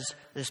 as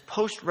this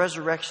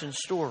post-resurrection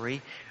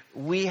story,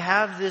 we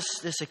have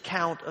this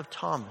account of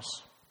Thomas.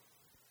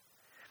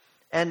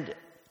 And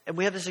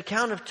we have this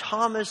account of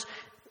Thomas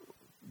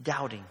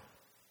doubting.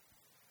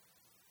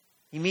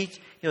 He meets,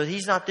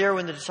 he's not there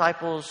when the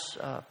disciples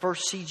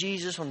first see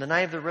Jesus on the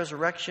night of the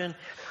resurrection.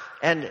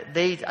 And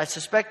I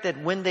suspect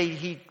that when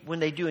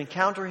they do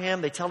encounter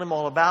Him, they tell Him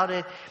all about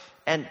it.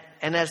 And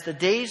as the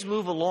days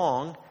move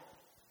along,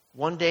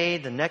 one day,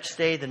 the next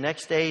day,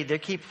 they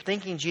keep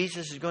thinking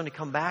Jesus is going to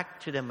come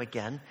back to them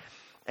again.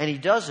 And He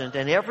doesn't.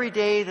 And every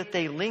day that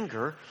they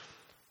linger,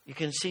 you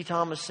can see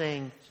Thomas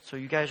saying, so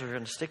you guys are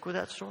going to stick with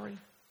that story?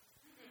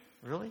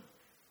 Really?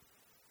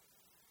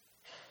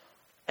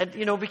 And,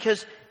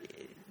 because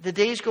the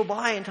days go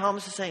by and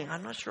Thomas is saying,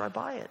 I'm not sure I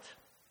buy it.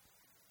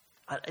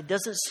 It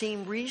doesn't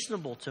seem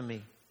reasonable to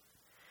me.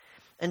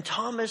 And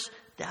Thomas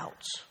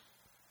doubts.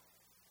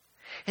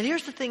 And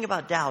here's the thing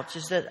about doubts,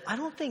 is that I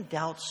don't think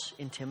doubts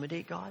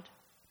intimidate God.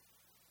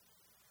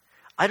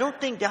 I don't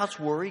think doubts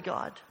worry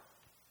God.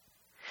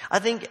 I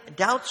think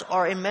doubts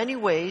are in many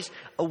ways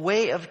a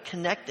way of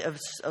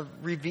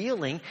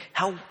revealing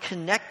how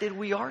connected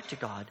we are to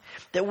God.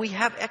 That we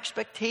have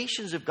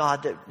expectations of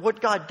God, that what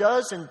God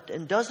does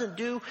and doesn't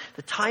do,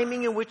 the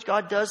timing in which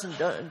God does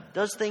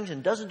does things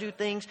and doesn't do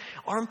things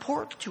are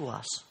important to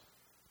us.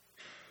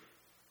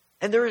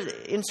 And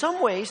in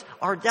some ways,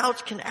 our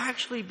doubts can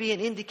actually be an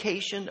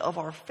indication of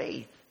our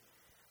faith.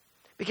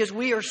 Because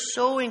we are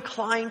so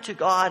inclined to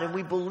God and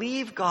we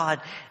believe God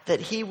that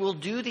He will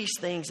do these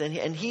things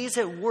and He's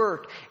at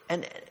work.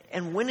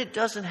 And when it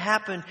doesn't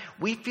happen,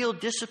 we feel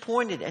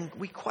disappointed and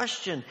we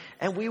question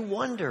and we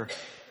wonder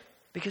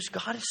because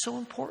God is so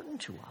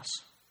important to us.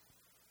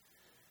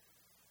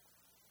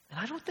 And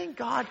I don't think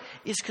God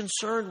is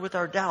concerned with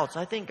our doubts.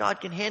 I think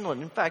God can handle it.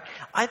 In fact,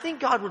 I think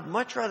God would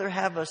much rather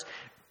have us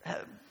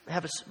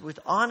with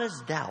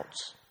honest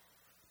doubts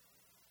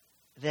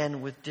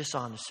than with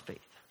dishonest faith.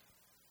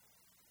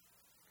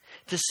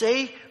 To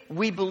say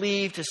we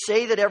believe, to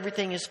say that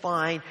everything is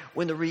fine,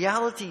 when the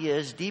reality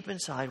is, deep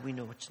inside, we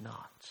know it's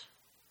not.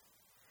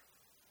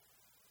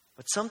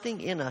 But something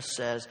in us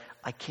says,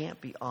 I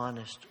can't be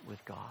honest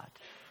with God.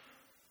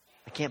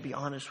 I can't be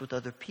honest with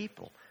other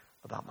people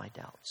about my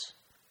doubts.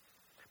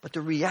 But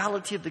the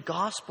reality of the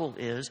gospel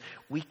is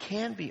we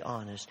can be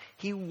honest.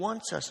 He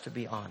wants us to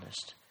be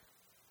honest.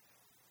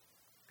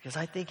 Because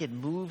I think it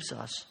moves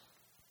us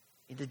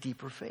into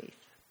deeper faith.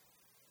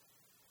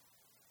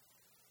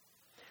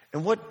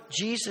 And what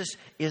Jesus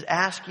is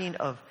asking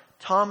of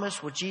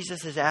Thomas, what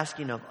Jesus is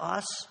asking of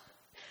us,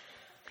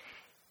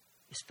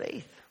 is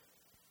faith.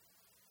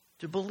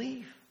 To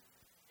believe.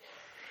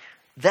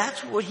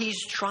 That's what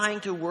he's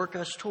trying to work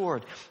us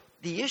toward.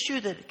 The issue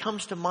that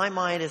comes to my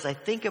mind as I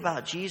think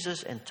about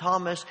Jesus and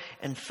Thomas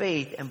and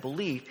faith and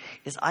belief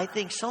is I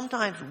think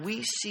sometimes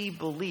we see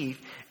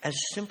belief as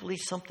simply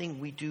something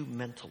we do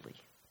mentally.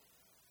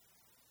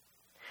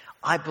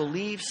 I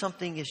believe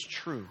something is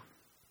true.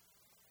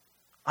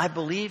 I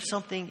believe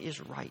something is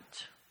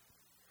right.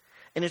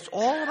 And it's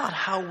all about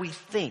how we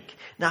think.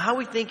 Now, how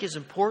we think is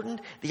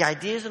important. The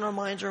ideas in our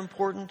minds are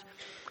important.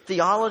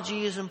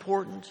 Theology is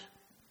important.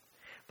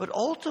 But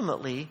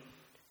ultimately,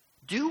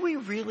 do we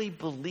really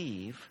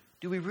believe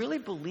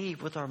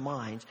with our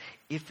minds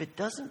if it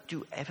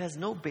has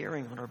no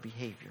bearing on our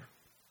behavior?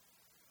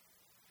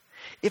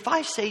 If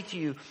I say to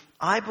you,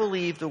 I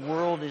believe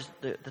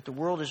that the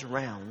world is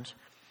round,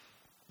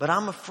 but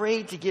I'm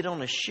afraid to get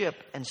on a ship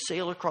and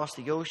sail across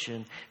the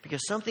ocean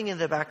because something in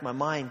the back of my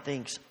mind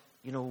thinks,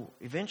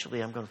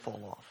 eventually I'm going to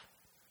fall off.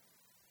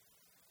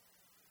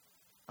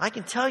 I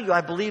can tell you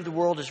I believe the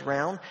world is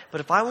round,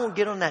 but if I won't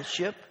get on that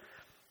ship,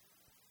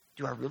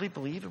 do I really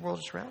believe the world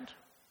is round?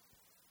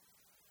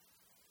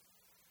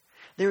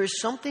 There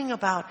is something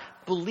about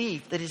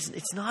belief that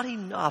it's not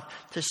enough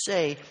to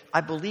say,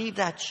 I believe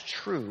that's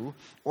true,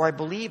 or I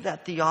believe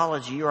that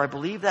theology, or I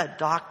believe that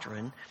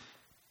doctrine.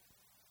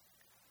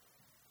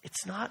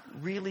 It's not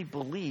really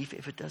belief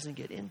if it doesn't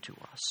get into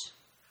us.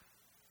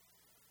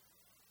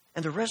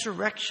 And the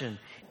resurrection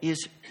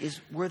is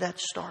where that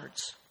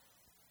starts.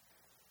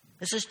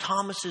 This is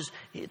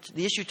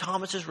the issue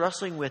Thomas is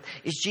wrestling with.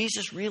 Is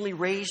Jesus really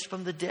raised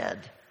from the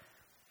dead?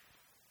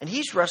 And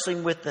he's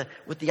wrestling with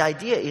the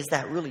idea, is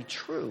that really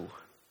true?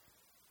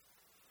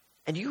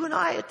 And you and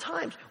I, at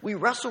times, we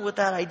wrestle with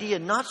that idea.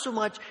 Not so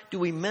much do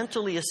we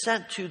mentally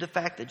assent to the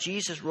fact that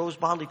Jesus rose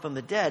bodily from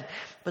the dead,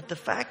 but the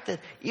fact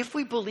that if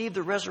we believe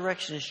the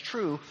resurrection is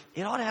true,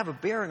 it ought to have a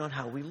bearing on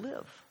how we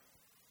live.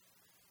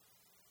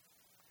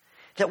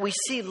 That we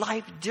see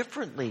life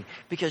differently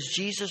because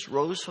Jesus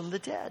rose from the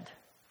dead.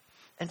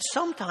 And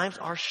sometimes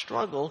our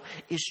struggle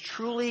is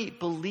truly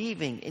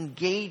believing,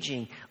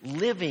 engaging,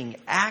 living,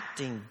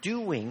 acting,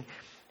 doing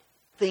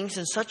things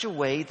in such a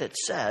way that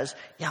says,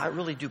 yeah, I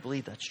really do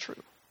believe that's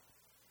true.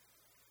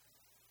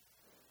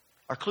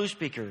 Our clue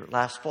speaker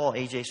last fall,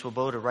 A.J.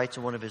 Swoboda, writes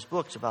in one of his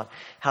books about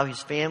how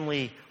his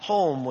family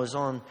home was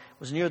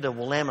near the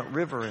Willamette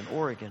River in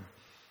Oregon.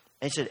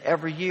 And he said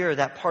every year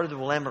that part of the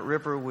Willamette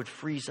River would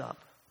freeze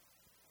up.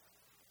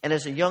 And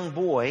as a young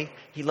boy,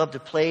 he loved to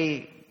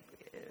play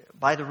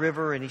by the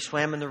river, and he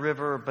swam in the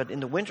river. But in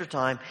the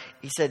wintertime,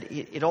 he said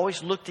it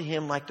always looked to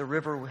him like the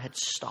river had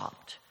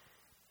stopped.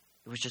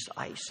 It was just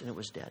ice, and it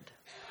was dead.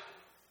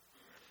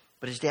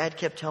 But his dad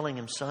kept telling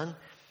him, son,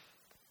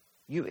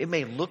 it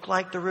may look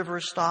like the river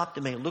has stopped,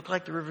 it may look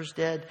like the river's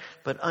dead,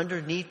 but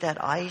underneath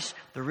that ice,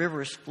 the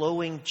river is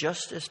flowing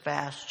just as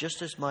fast,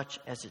 just as much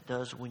as it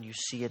does when you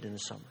see it in the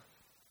summer.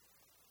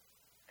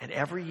 And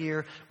every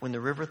year when the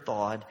river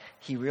thawed,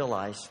 he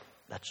realized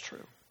that's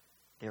true.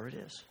 There it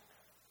is.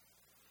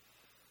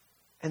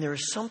 And there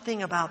is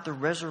something about the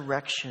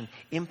resurrection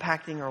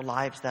impacting our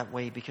lives that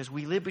way because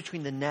we live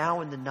between the now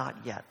and the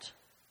not yet.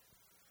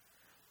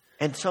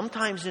 And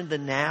sometimes in the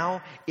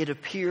now, it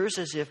appears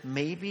as if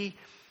maybe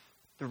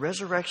the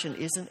resurrection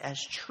isn't as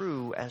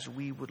true as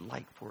we would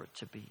like for it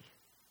to be.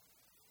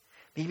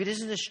 Maybe it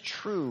isn't as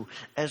true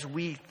as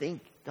we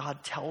think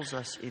God tells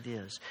us it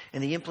is,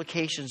 and the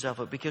implications of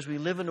it, because we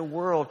live in a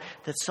world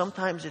that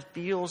sometimes it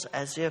feels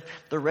as if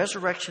the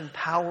resurrection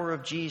power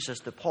of Jesus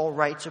that Paul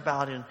writes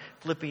about in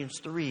Philippians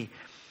 3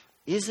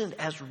 isn't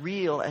as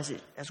real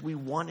as we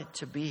want it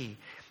to be.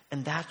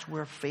 And that's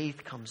where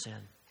faith comes in.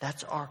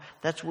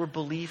 That's where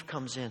belief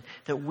comes in.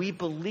 That we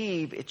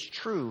believe it's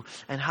true.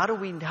 And how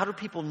do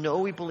people know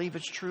we believe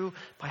it's true?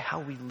 By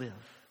how we live.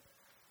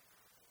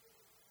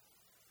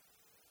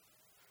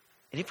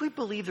 And if we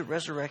believe the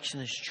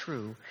resurrection is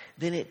true,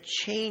 then it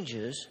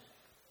changes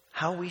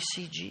how we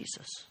see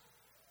Jesus.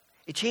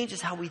 It changes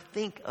how we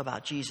think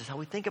about Jesus, how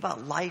we think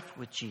about life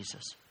with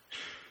Jesus.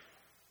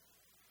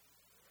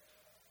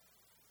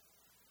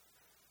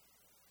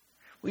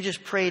 We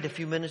just prayed a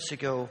few minutes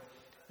ago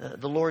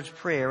the Lord's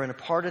Prayer, and a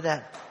part of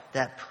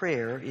that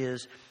prayer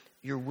is,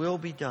 your will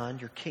be done,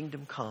 your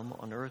kingdom come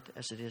on earth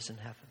as it is in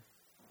heaven.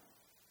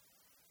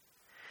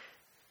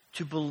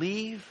 To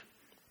believe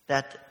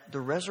that the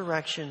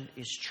resurrection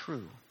is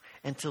true,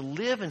 and to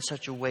live in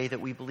such a way that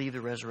we believe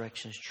the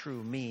resurrection is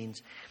true,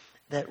 means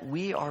that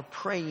we are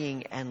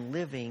praying and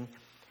living,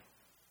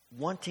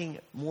 wanting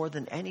more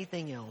than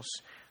anything else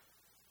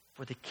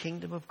for the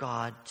kingdom of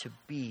God to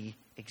be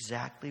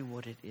exactly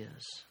what it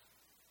is.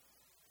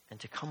 and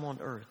to come on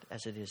earth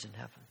as it is in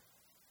heaven.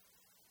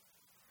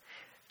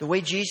 The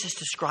way Jesus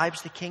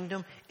describes the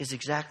kingdom is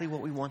exactly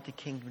what we want the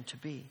kingdom to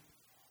be.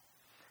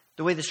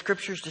 The way the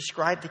Scriptures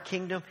describe the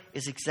kingdom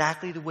is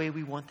exactly the way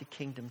we want the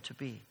kingdom to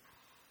be.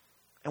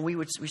 And we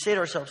say to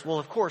ourselves, well,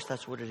 of course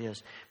that's what it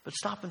is. But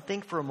stop and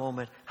think for a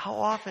moment. How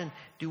often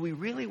do we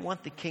really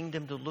want the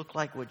kingdom to look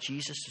like what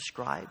Jesus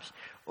describes?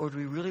 Or do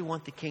we really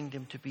want the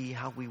kingdom to be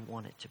how we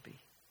want it to be?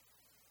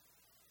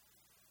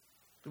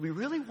 Do we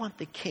really want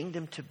the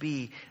kingdom to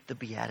be the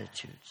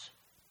Beatitudes?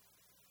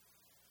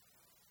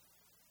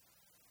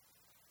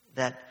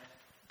 That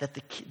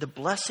the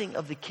blessing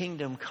of the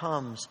kingdom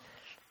comes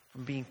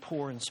from being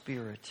poor in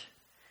spirit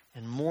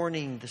and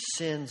mourning the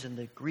sins and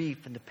the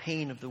grief and the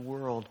pain of the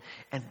world,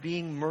 and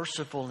being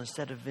merciful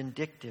instead of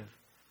vindictive,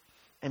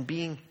 and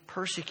being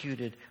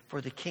persecuted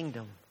for the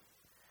kingdom,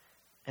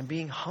 and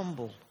being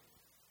humble.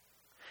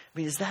 I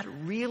mean, is that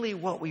really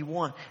what we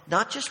want?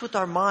 Not just with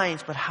our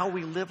minds, but how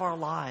we live our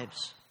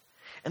lives.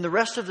 And the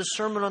rest of the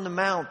Sermon on the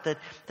Mount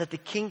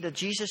that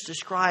Jesus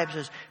describes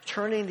as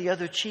turning the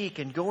other cheek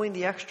and going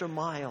the extra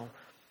mile,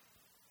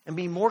 and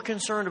being more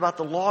concerned about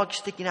the log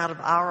sticking out of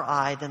our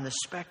eye than the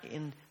speck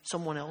in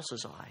someone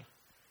else's eye.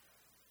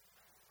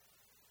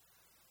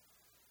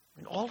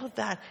 And all of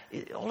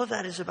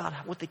that is about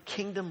what the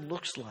kingdom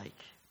looks like.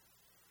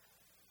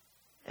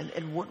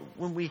 And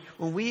when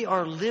we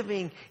are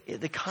living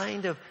the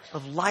kind of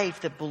life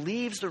that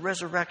believes the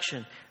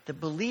resurrection, that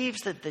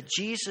believes that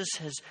Jesus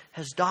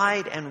has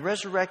died and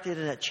resurrected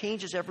and that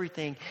changes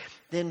everything,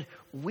 then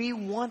we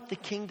want the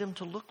kingdom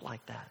to look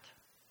like that.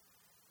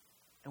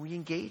 And we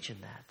engage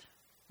in that.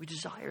 We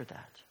desire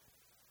that.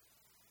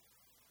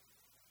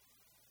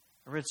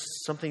 I read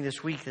something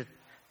this week that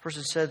a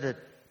person said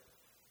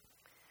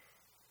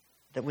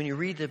that when you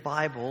read the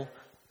Bible,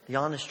 the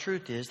honest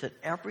truth is that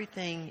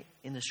everything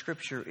in the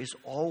Scripture is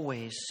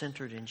always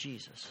centered in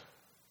Jesus.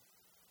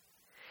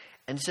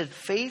 And he said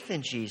faith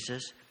in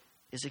Jesus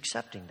is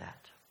accepting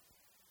that.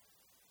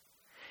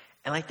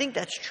 And I think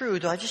that's true,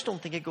 though I just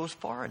don't think it goes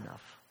far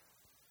enough.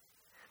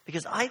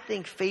 Because I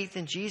think faith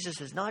in Jesus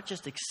is not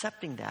just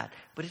accepting that,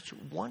 but it's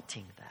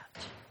wanting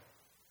that.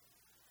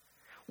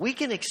 We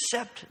can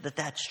accept that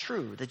that's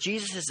true, that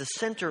Jesus is the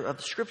center of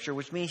the Scripture,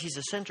 which means He's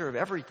the center of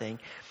everything.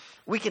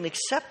 We can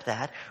accept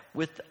that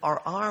with our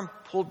arm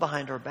pulled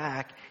behind our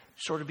back,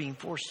 sort of being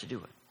forced to do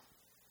it.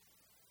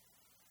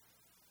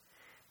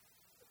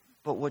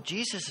 But what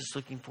Jesus is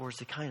looking for is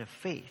the kind of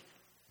faith,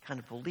 kind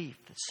of belief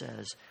that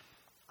says,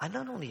 I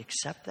not only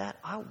accept that,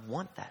 I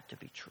want that to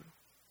be true.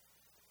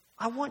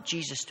 I want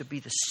Jesus to be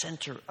the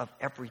center of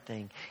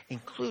everything,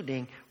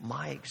 including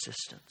my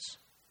existence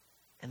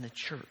and the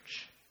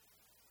church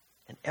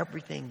and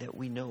everything that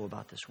we know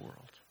about this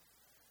world.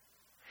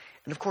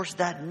 And of course,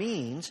 that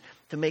means,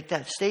 to make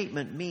that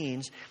statement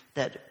means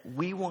that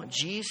we want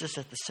Jesus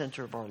at the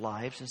center of our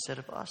lives instead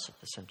of us at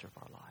the center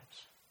of our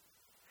lives.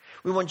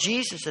 We want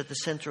Jesus at the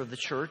center of the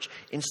church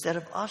instead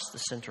of us the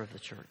center of the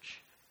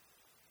church.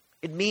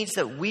 It means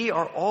that we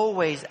are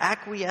always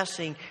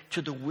acquiescing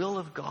to the will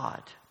of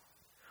God,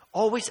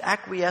 always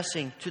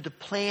acquiescing to the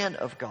plan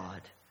of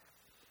God,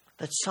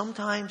 that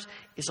sometimes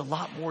is a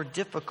lot more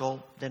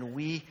difficult than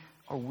we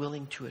are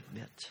willing to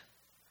admit.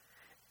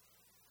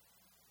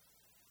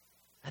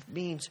 That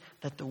means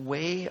that the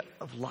way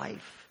of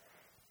life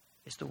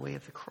is the way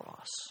of the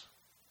cross.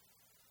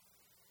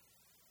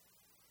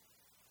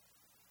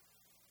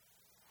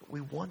 But we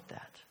want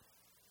that.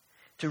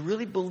 To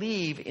really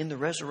believe in the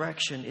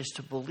resurrection is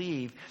to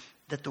believe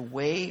that the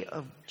way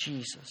of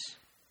Jesus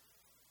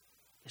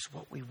is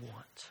what we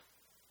want.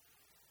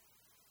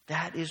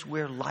 That is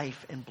where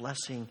life and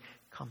blessing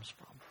comes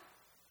from.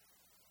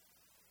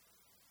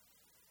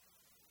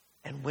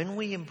 And when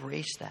we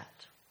embrace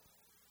that,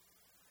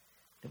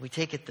 then we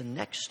take it the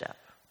next step,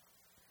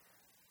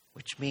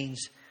 which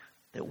means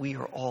that we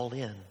are all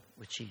in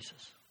with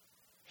Jesus.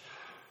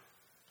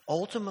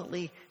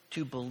 Ultimately,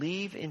 to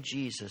believe in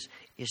Jesus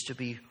is to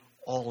be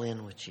all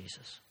in with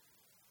Jesus.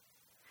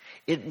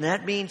 And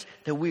that means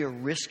that we are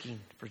risking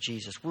for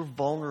Jesus. We're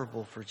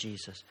vulnerable for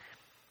Jesus.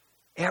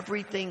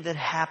 Everything that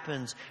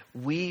happens,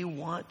 we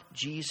want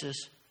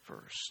Jesus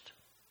first.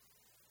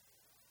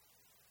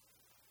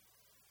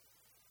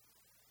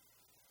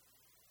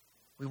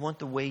 We want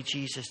the way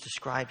Jesus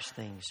describes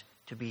things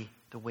to be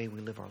the way we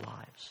live our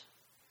lives.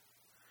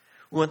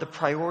 We want the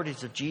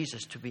priorities of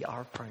Jesus to be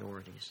our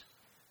priorities.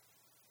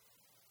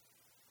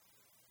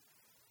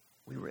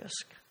 We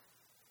risk.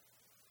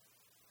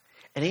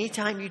 And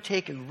anytime you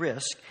take a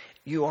risk,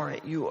 you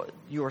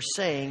are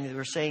saying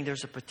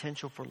there's a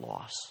potential for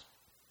loss.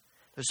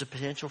 There's a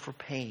potential for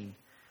pain.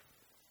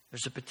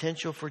 There's a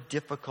potential for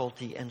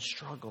difficulty and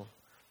struggle.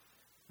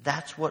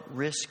 That's what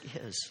risk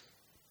is.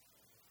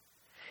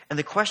 And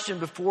the question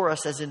before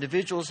us as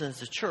individuals and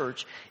as a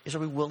church is, are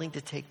we willing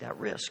to take that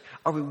risk?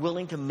 Are we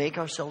willing to make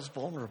ourselves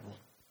vulnerable?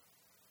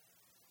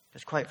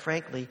 Because quite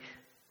frankly,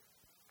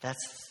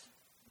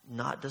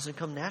 doesn't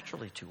come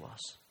naturally to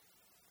us.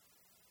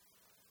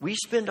 We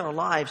spend our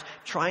lives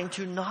trying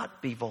to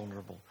not be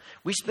vulnerable.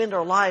 We spend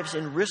our lives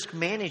in risk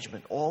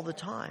management all the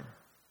time.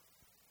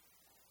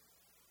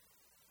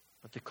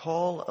 But the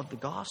call of the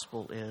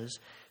gospel is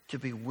to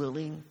be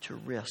willing to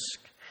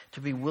risk,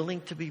 to be willing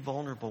to be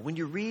vulnerable. When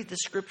you read the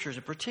scriptures,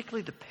 and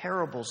particularly the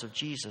parables of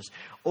Jesus,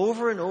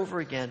 over and over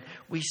again,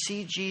 we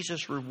see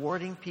Jesus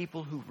rewarding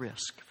people who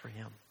risk for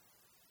him.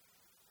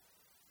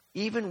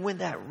 Even when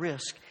that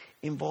risk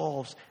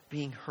involves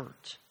being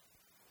hurt.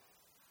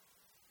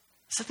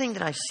 It's the thing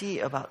that I see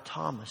about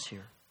Thomas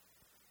here.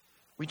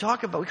 We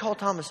call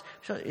Thomas,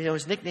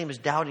 his nickname is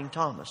Doubting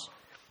Thomas.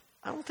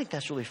 I don't think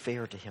that's really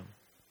fair to him.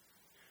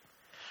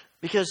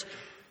 Because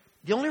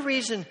the only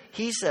reason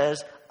he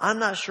says, I'm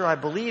not sure I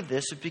believe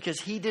this, is because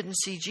he didn't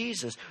see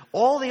Jesus.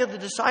 All the other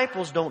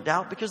disciples don't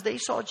doubt because they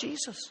saw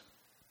Jesus.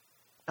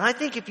 And I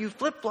think if you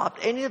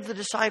flip-flopped any of the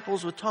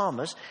disciples with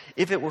Thomas,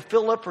 if it were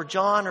Philip or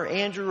John or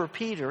Andrew or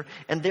Peter,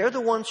 and they're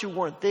the ones who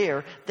weren't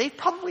there, they'd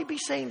probably be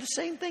saying the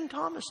same thing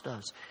Thomas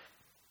does.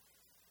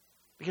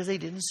 Because they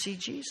didn't see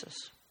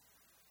Jesus.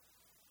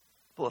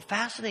 But what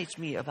fascinates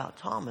me about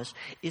Thomas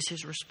is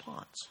his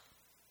response.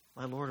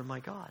 My Lord and my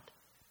God.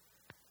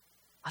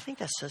 I think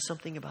that says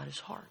something about his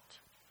heart.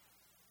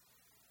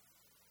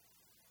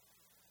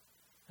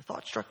 A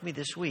thought struck me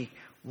this week.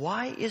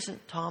 Why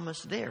isn't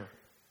Thomas there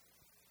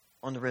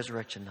on the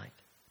resurrection night?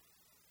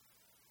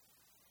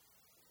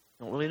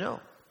 Don't really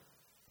know.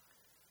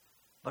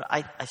 But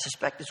I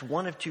suspect it's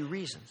one of two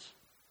reasons.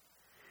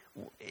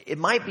 It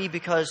might be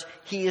because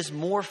he is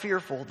more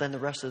fearful than the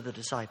rest of the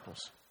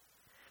disciples.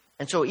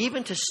 And so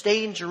even to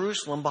stay in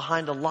Jerusalem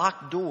behind a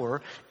locked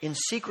door in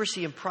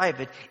secrecy and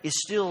private is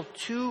still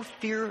too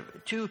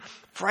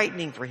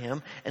frightening for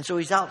him. And so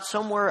he's out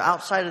somewhere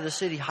outside of the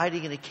city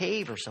hiding in a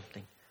cave or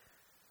something.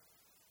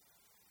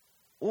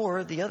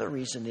 Or the other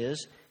reason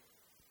is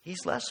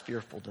he's less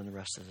fearful than the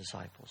rest of the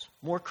disciples,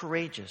 more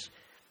courageous.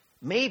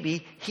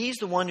 Maybe he's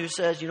the one who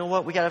says, you know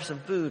what, we got to have some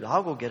food.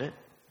 I'll go get it.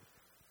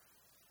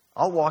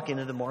 I'll walk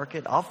into the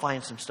market. I'll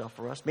find some stuff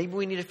for us. Maybe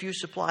we need a few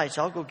supplies.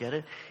 I'll go get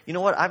it. You know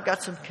what? I've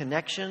got some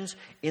connections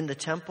in the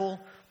temple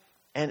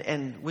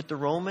and with the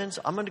Romans.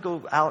 I'm going to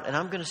go out and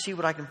I'm going to see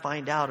what I can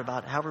find out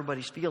about how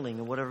everybody's feeling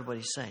and what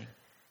everybody's saying.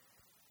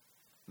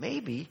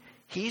 Maybe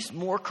he's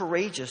more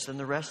courageous than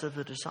the rest of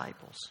the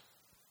disciples.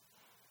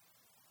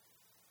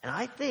 And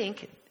I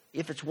think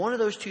if it's one of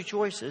those two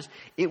choices,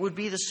 it would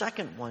be the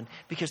second one.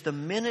 Because the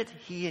minute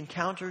he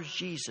encounters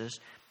Jesus,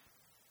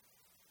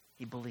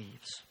 he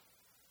believes.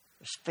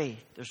 There's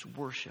faith, there's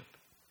worship.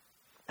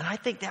 And I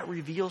think that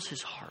reveals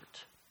his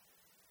heart.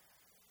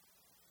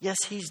 Yes,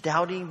 he's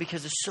doubting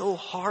because it's so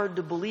hard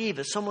to believe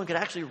that someone could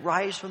actually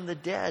rise from the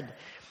dead.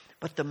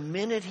 But the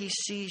minute he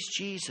sees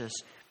Jesus,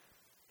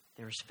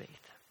 there is faith.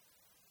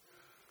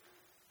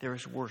 There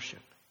is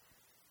worship.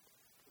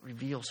 It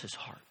reveals his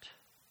heart.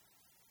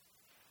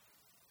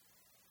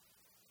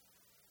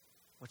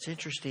 What's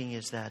interesting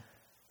is that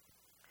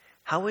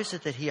how is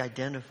it that he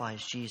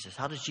identifies Jesus?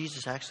 How does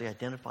Jesus actually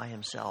identify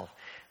himself?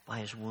 By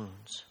his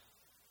wounds.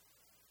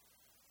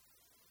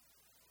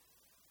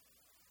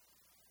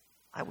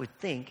 I would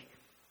think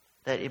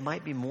that it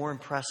might be more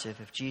impressive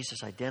if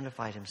Jesus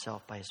identified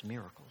himself by his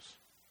miracles.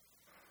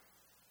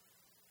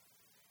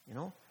 You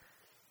know?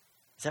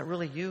 Is that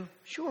really you?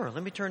 Sure,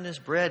 let me turn this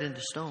bread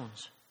into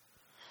stones.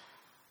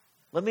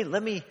 Let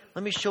me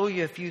show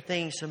you a few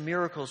things, some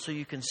miracles, so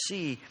you can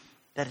see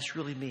that it's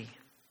really me.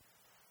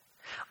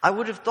 I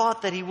would have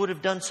thought that he would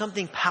have done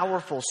something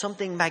powerful,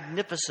 something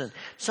magnificent,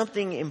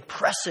 something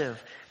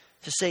impressive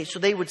to say. So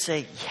they would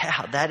say,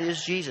 yeah, that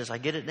is Jesus. I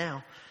get it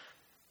now.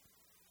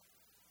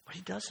 But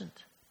he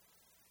doesn't.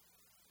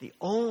 The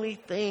only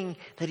thing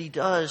that he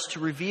does to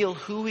reveal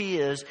who he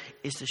is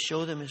to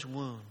show them his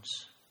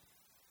wounds.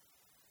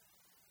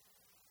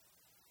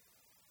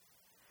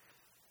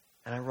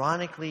 And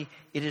ironically,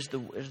 it's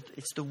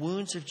the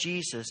wounds of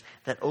Jesus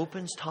that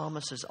opens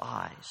Thomas's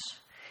eyes.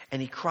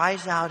 And he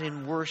cries out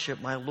in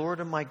worship, my Lord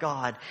and my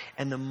God.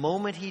 And the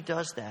moment he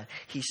does that,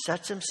 he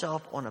sets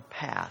himself on a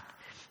path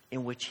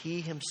in which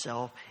he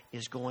himself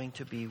is going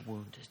to be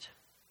wounded.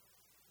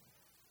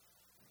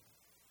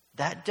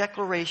 That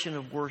declaration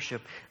of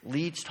worship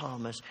leads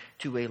Thomas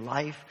to a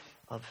life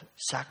of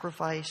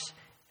sacrifice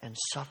and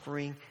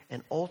suffering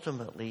and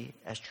ultimately,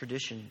 as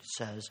tradition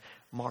says,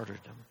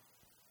 martyrdom.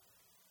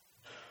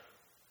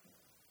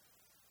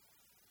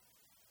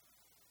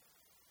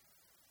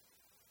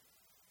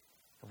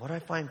 What I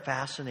find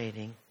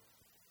fascinating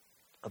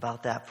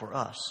about that for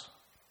us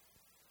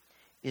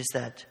is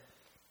that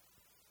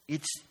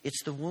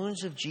it's the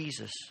wounds of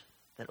Jesus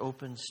that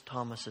opens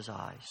Thomas's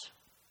eyes.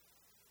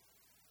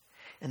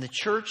 And the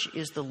church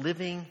is the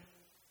living,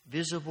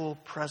 visible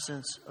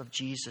presence of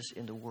Jesus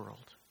in the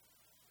world.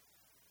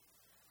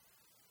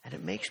 And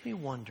it makes me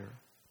wonder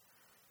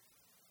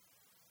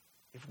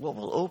if what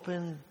will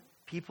open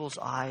people's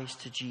eyes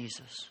to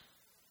Jesus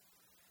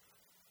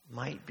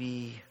might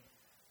be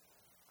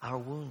our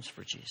wounds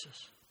for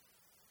Jesus.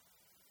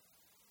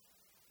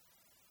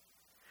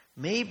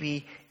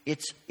 Maybe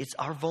it's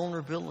our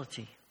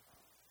vulnerability.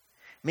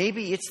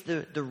 Maybe it's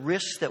the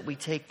risks that we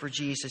take for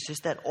Jesus.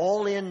 It's that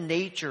all-in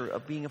nature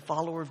of being a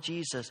follower of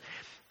Jesus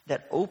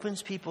that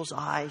opens people's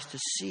eyes to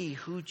see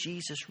who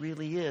Jesus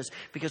really is.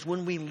 Because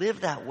when we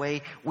live that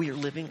way, we are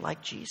living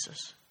like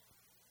Jesus.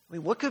 I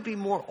mean, what could be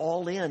more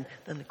all-in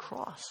than the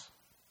cross?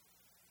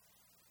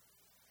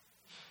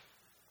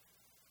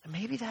 And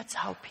maybe that's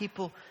how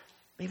people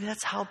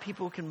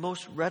can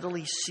most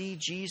readily see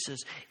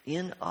Jesus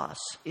in us,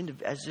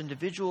 as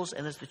individuals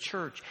and as the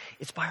church.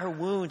 It's by our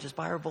wounds, it's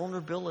by our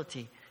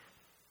vulnerability.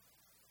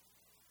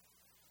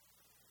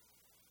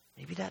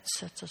 Maybe that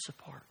sets us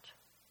apart.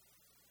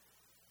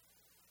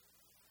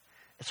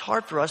 It's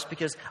hard for us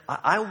because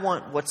I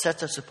want what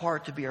sets us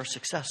apart to be our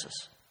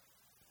successes.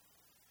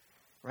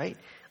 Right?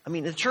 I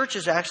mean, the church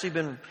has actually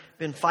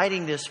been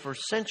fighting this for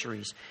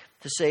centuries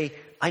to say,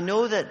 I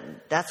know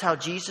that that's how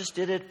Jesus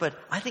did it, but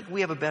I think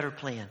we have a better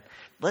plan.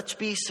 Let's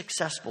be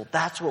successful.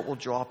 That's what will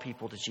draw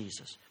people to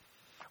Jesus.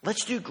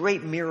 Let's do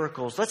great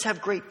miracles. Let's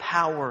have great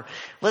power.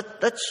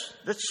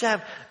 Let's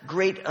have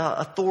great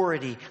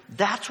authority.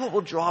 That's what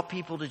will draw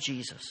people to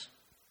Jesus.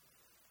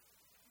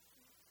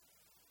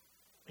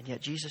 And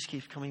yet Jesus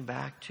keeps coming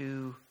back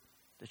to,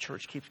 the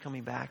church keeps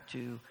coming back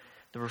to,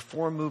 the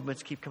reform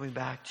movements keep coming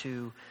back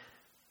to,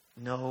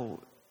 no,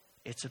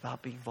 it's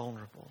about being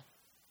vulnerable,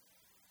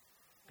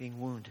 being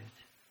wounded,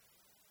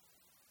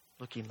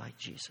 looking like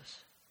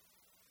Jesus.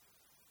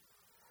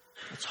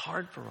 It's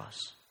hard for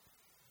us.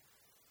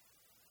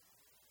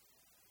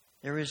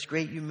 There is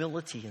great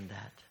humility in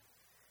that.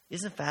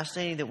 Isn't it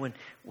fascinating that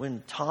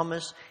when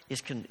Thomas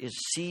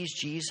sees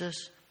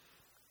Jesus,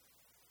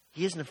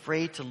 he isn't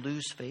afraid to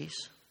lose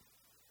face.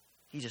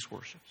 He just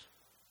worships.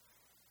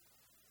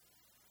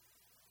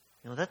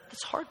 You know,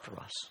 that's hard for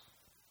us.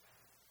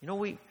 You know,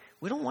 we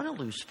don't want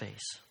to lose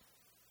face.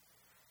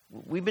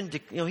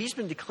 He's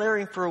been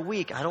declaring for a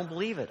week, I don't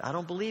believe it, I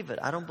don't believe it,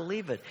 I don't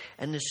believe it.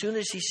 And as soon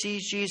as he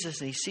sees Jesus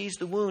and he sees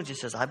the wounds, he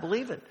says, I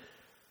believe it.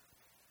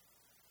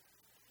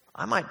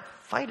 I might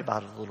fight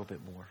about it a little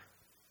bit more.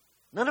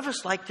 None of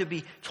us like to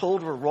be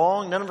told we're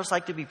wrong. None of us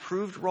like to be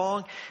proved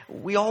wrong.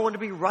 We all want to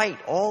be right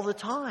all the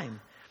time.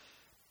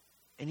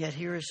 And yet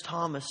here is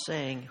Thomas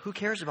saying, who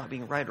cares about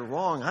being right or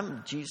wrong?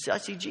 I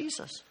see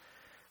Jesus.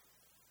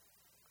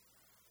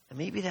 And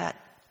maybe that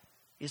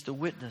is the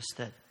witness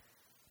that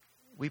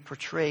we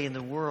portray in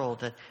the world,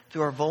 that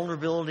through our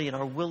vulnerability and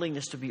our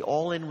willingness to be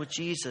all in with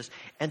Jesus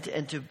and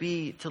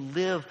to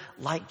live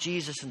like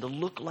Jesus and to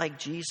look like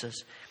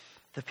Jesus,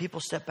 that people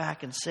step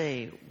back and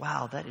say,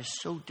 wow, that is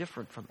so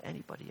different from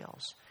anybody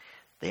else.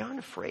 They aren't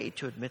afraid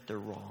to admit they're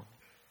wrong.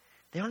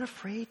 They aren't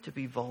afraid to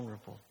be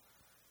vulnerable.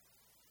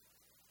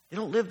 They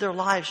don't live their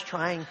lives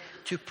trying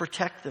to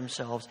protect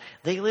themselves.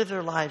 They live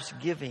their lives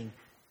giving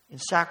in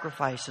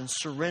sacrifice and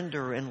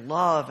surrender and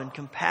love and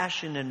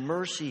compassion and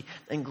mercy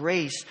and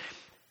grace.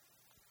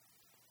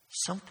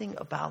 Something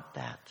about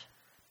that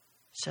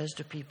says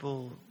to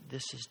people,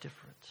 this is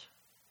different.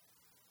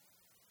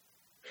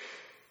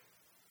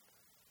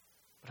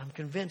 But I'm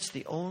convinced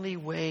the only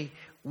way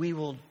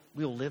we'll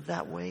live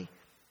that way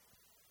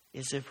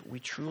is if we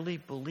truly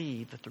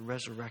believe that the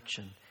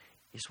resurrection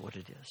is what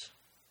it is.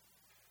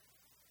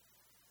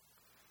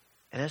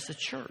 And as the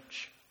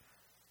church,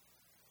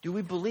 do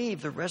we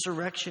believe the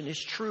resurrection is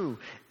true?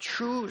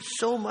 True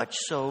so much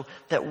so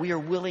that we are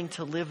willing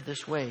to live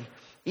this way,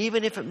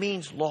 even if it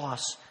means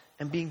loss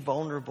and being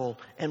vulnerable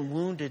and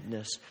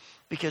woundedness,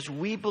 because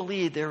we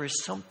believe there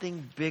is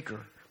something bigger,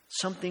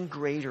 something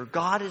greater.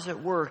 God is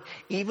at work.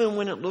 Even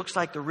when it looks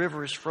like the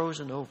river is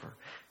frozen over,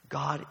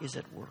 God is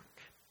at work.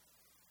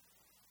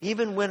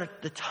 Even when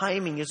the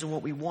timing isn't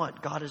what we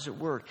want, God is at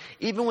work.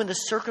 Even when the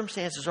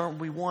circumstances aren't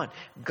what we want,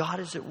 God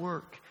is at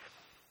work.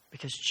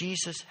 Because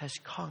Jesus has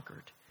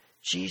conquered.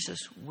 Jesus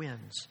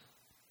wins.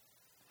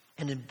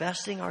 And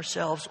investing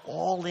ourselves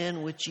all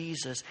in with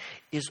Jesus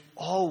is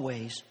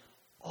always,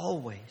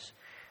 always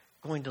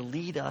going to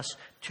lead us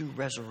to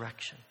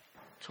resurrection,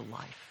 to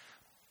life.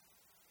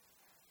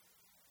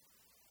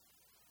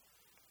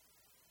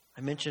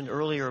 I mentioned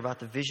earlier about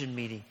the vision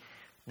meeting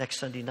next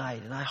Sunday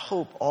night, and I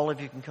hope all of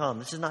you can come.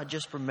 This is not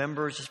just for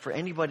members, it's for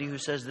anybody who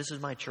says, this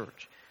is my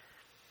church.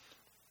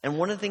 And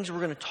one of the things we're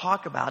going to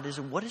talk about is,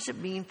 what does it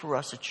mean for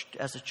us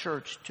as a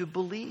church to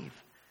believe?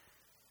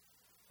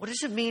 What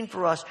does it mean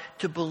for us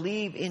to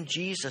believe in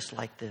Jesus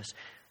like this?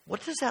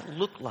 What does that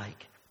look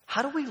like?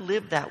 How do we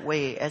live that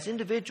way as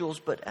individuals,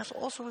 but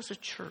also as a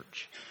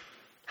church?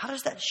 How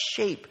does that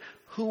shape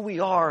who we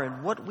are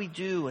and what we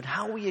do and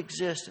how we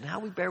exist and how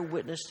we bear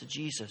witness to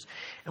Jesus?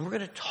 And we're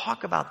going to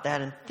talk about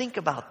that and think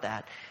about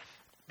that,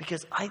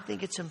 because I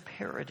think it's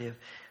imperative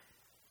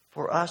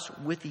for us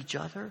with each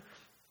other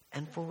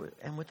and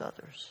with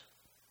others.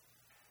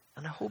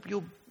 And I hope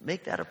you'll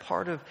make that a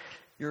part of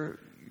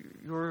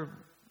your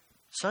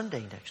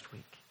Sunday next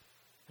week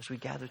as we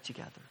gather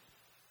together.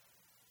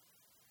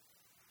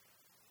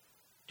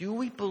 Do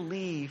we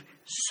believe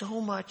so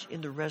much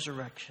in the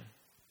resurrection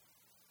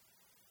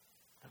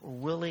that we're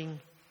willing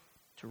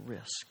to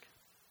risk,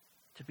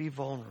 to be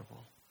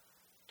vulnerable,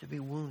 to be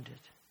wounded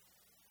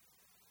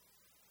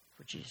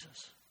for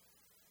Jesus?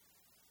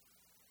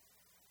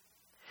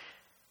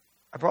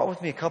 I brought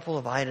with me a couple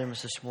of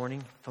items this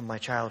morning from my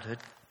childhood.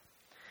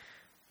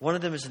 One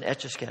of them is an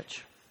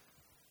Etch-a-Sketch.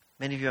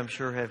 Many of you, I'm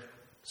sure, have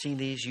seen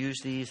these,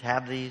 used these,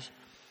 have these.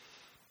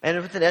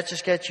 And with an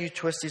Etch-a-Sketch, you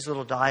twist these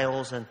little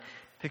dials and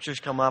pictures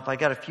come up. I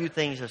got a few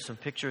things of some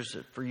pictures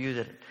for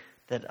you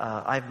that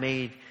I've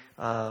made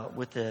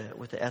with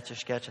the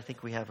Etch-a-Sketch. I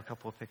think we have a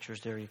couple of pictures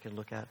there you can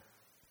look at.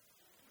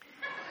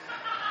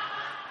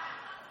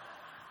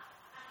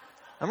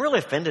 I'm really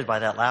offended by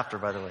that laughter,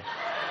 by the way.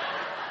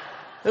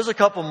 There's a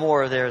couple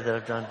more there that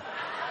I've done.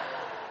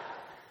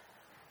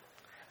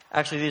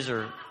 Actually,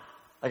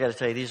 I got to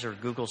tell you, these are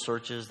Google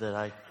searches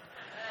that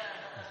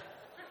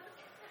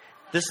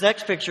This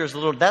next picture is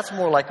that's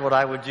more like what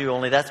I would do,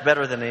 only that's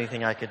better than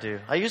anything I could do.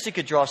 I usually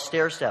could draw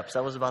stair steps.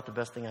 That was about the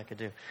best thing I could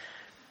do.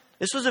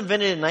 This was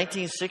invented in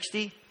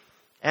 1960.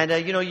 And,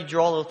 you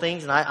draw little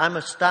things, and I'm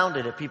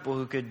astounded at people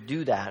who could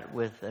do that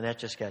with an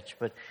Etch-a-Sketch.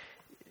 But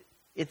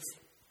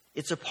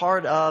it's a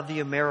part of the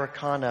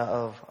Americana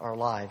of our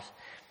lives.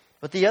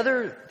 But the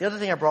other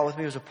thing I brought with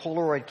me was a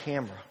Polaroid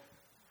camera.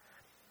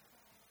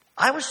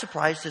 I was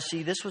surprised to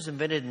see this was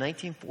invented in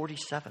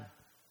 1947. I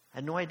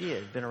had no idea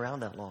it had been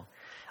around that long.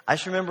 I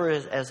just remember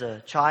as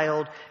a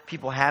child,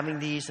 people having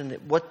these, and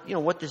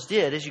what this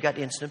did is you got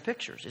instant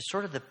pictures. It's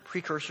sort of the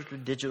precursor to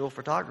digital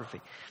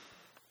photography.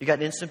 You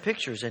got instant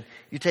pictures, and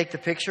you take the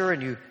picture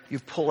and you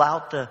pull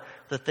out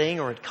the thing,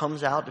 or it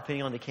comes out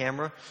depending on the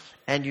camera,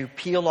 and you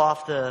peel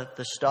off the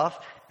stuff,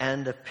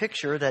 and the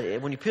picture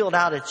when you peel it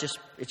out, it's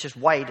just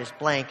white, it's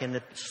blank,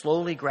 and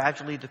slowly,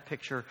 gradually, the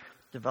picture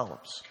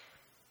develops.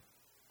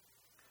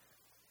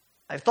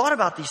 I've thought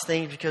about these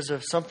things because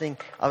of something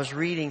I was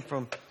reading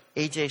from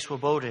A.J.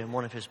 Swoboda in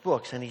one of his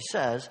books, and he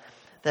says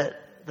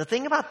that the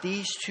thing about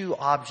these two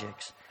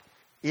objects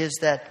is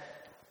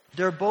that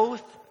they're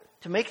both,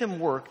 to make them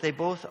work, they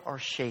both are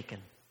shaken.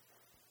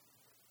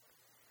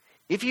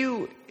 If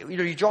you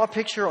draw a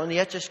picture on the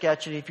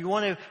Etch-a-Sketch, and if you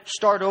want to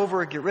start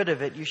over or get rid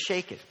of it, you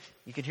shake it.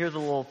 You can hear the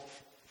little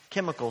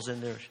chemicals in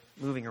there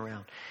moving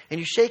around. And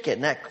you shake it,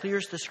 and that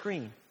clears the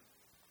screen.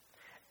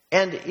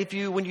 And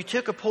when you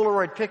took a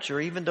Polaroid picture,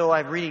 even though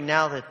I'm reading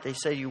now that they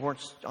say you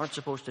aren't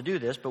supposed to do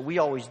this, but we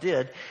always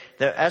did,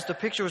 that as the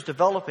picture was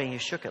developing, you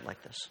shook it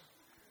like this.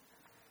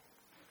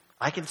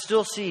 I can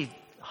still see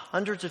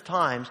hundreds of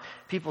times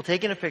people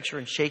taking a picture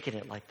and shaking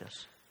it like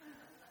this.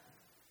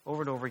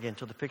 Over and over again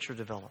until the picture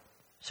developed.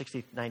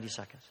 60, 90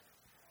 seconds.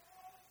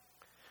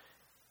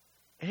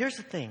 And here's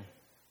the thing.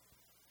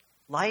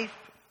 Life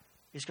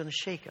is going to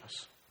shake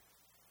us.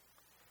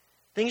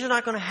 Things are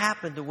not going to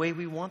happen the way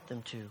we want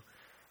them to.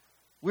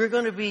 We're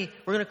going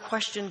to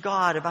question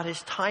God about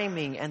His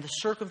timing and the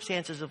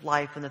circumstances of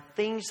life and the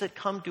things that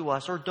come to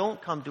us or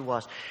don't come to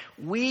us.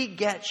 We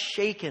get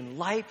shaken.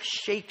 Life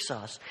shakes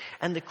us.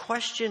 And the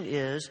question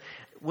is,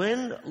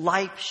 when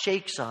life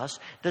shakes us,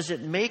 does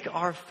it make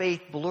our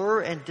faith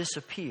blur and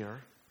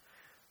disappear?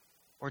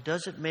 Or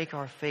does it make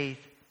our faith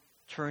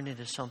turn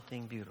into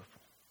something beautiful?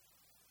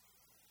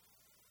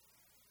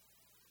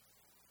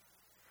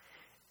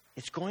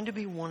 It's going to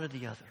be one or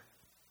the other.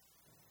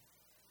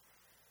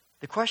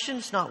 The question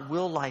is not,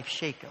 will life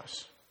shake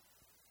us?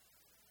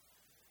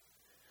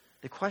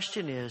 The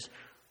question is,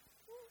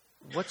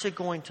 what's it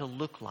going to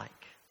look like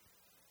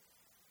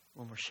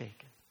when we're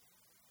shaken?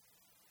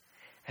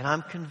 And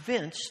I'm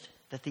convinced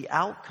that the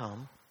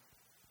outcome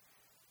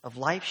of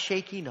life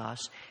shaking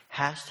us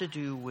has to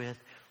do with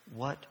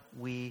what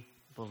we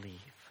believe.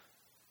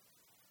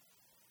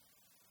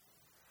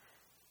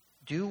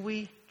 Do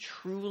we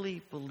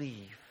truly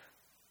believe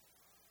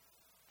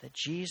that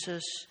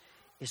Jesus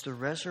is the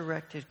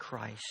resurrected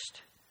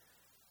Christ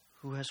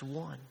who has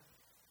won?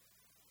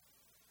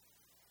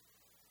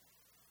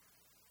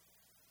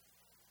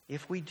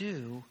 If we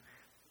do,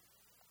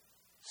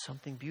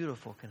 something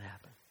beautiful can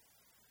happen.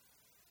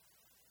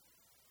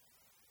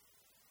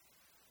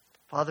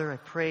 Father, I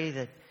pray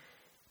that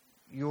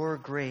your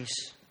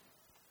grace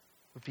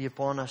would be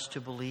upon us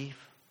to believe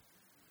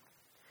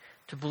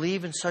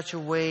in such a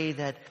way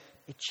that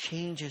it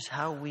changes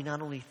how we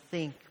not only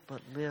think but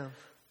live.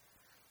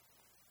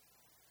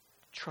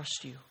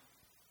 Trust you.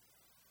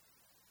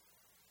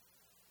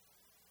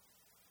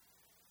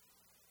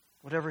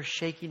 Whatever's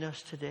shaking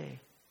us today,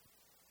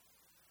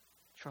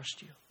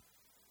 trust you.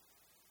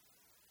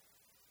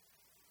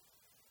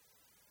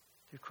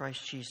 Through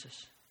Christ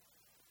Jesus.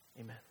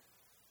 Amen.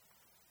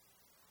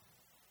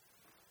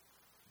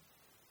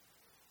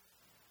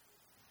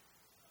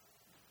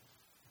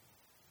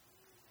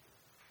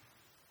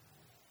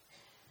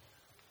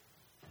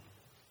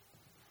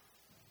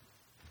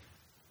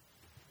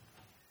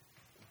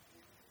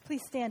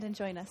 Please stand and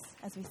join us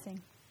as we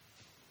sing.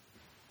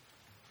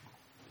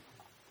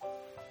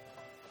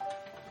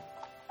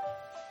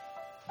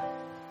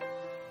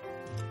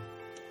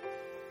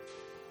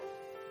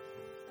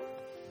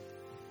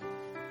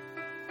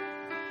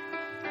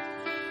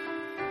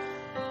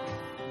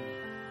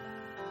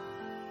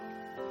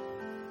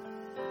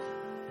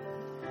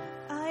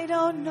 I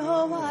don't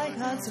know why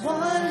God's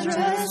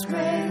wondrous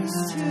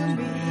grace to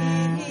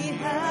me He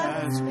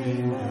has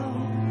made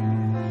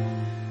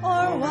known,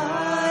 or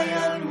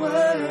why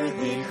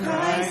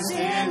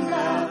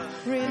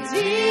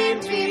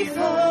redeemed me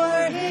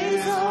for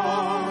his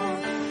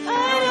own.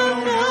 I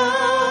don't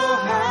know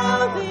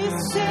how this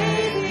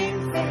saving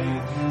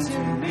faith to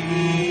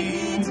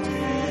me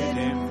did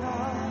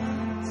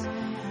impart,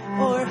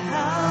 or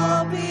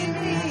how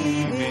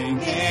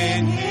believing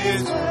in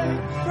his word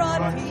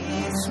brought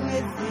peace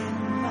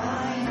within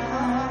my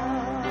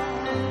heart.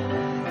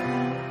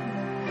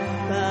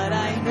 But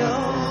I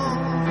know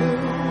who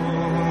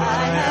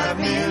I have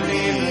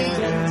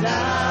believed, and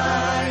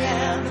I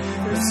am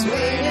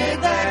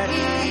persuaded that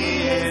he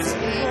is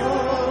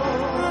able.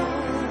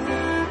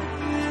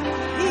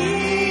 He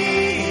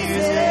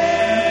is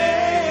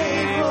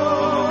able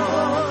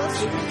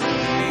to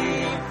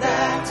keep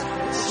that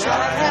which I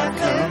have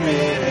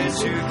committed,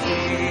 to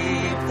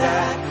keep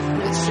that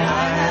which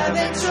I have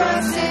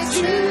entrusted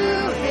to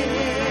him.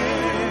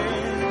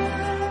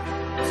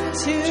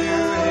 To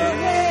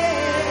him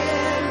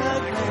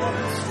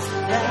accomplished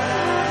that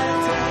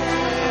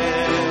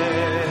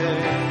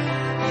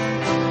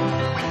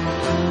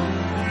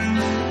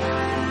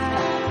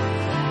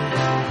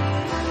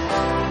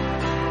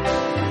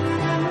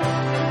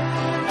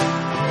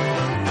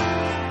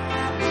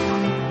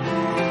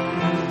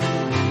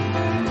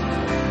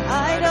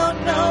I don't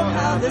know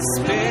how the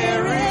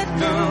Spirit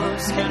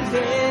moves,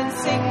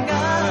 convincing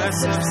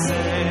us of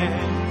sin,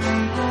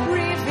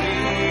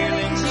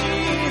 revealing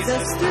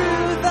Jesus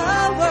through the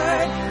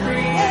Word,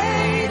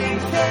 creating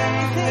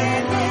faith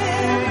in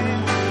him.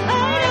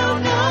 I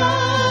don't know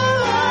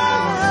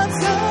how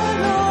good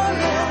or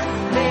ill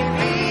may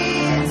be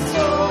in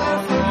store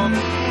for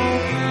me,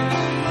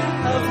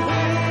 of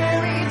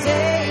weary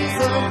days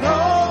or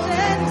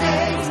golden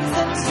days,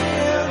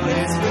 until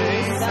his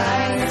face I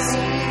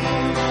see.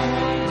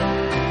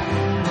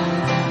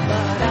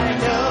 But I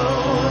know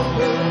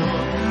who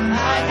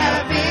I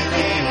have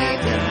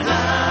believed, and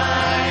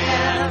I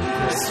am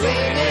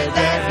persuaded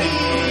that he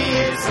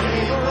is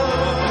able.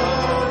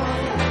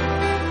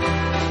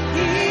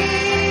 He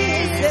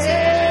is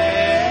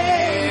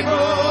able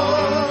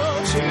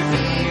to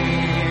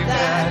keep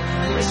that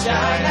which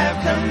I have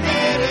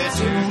committed,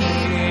 to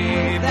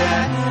keep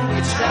that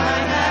which I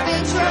have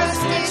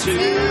entrusted to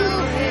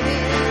him.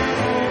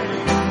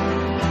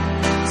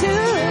 To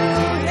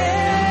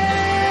him.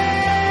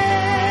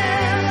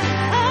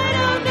 I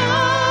don't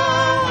know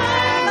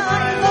when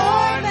my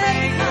Lord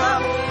may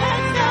come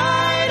at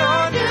night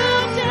or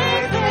noonday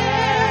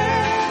fair,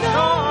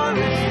 nor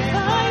if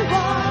I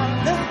walk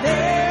the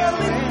veil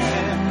with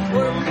him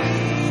or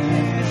meet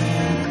with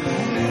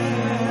him.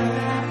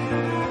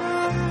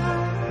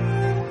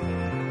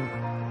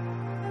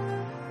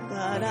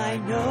 But I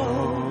know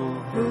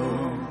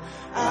whom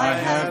I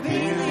have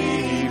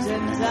believed,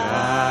 and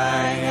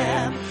I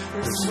am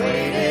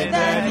persuaded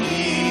that he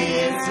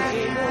is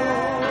able.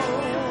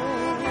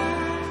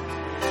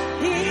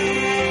 He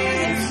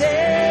is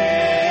able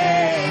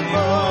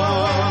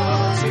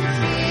to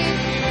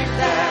keep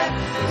that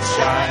which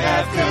I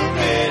have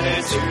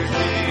committed, to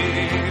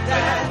keep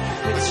that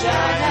which I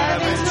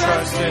have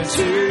entrusted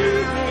to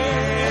him.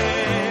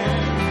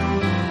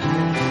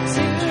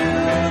 To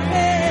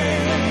him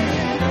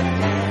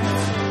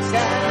against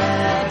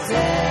that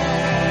day.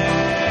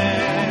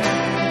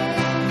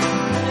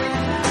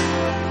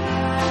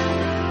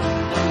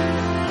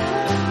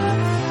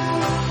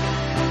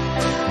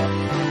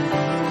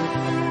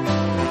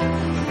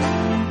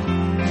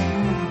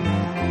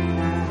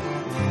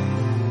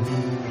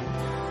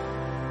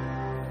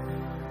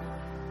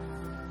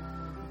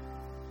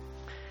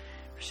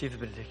 Receive the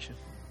benediction.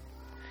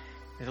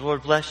 May the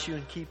Lord bless you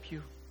and keep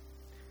you.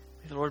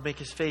 May the Lord make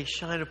his face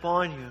shine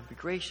upon you and be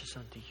gracious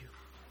unto you.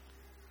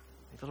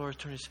 May the Lord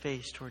turn his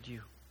face toward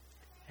you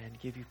and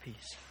give you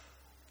peace.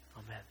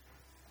 Amen.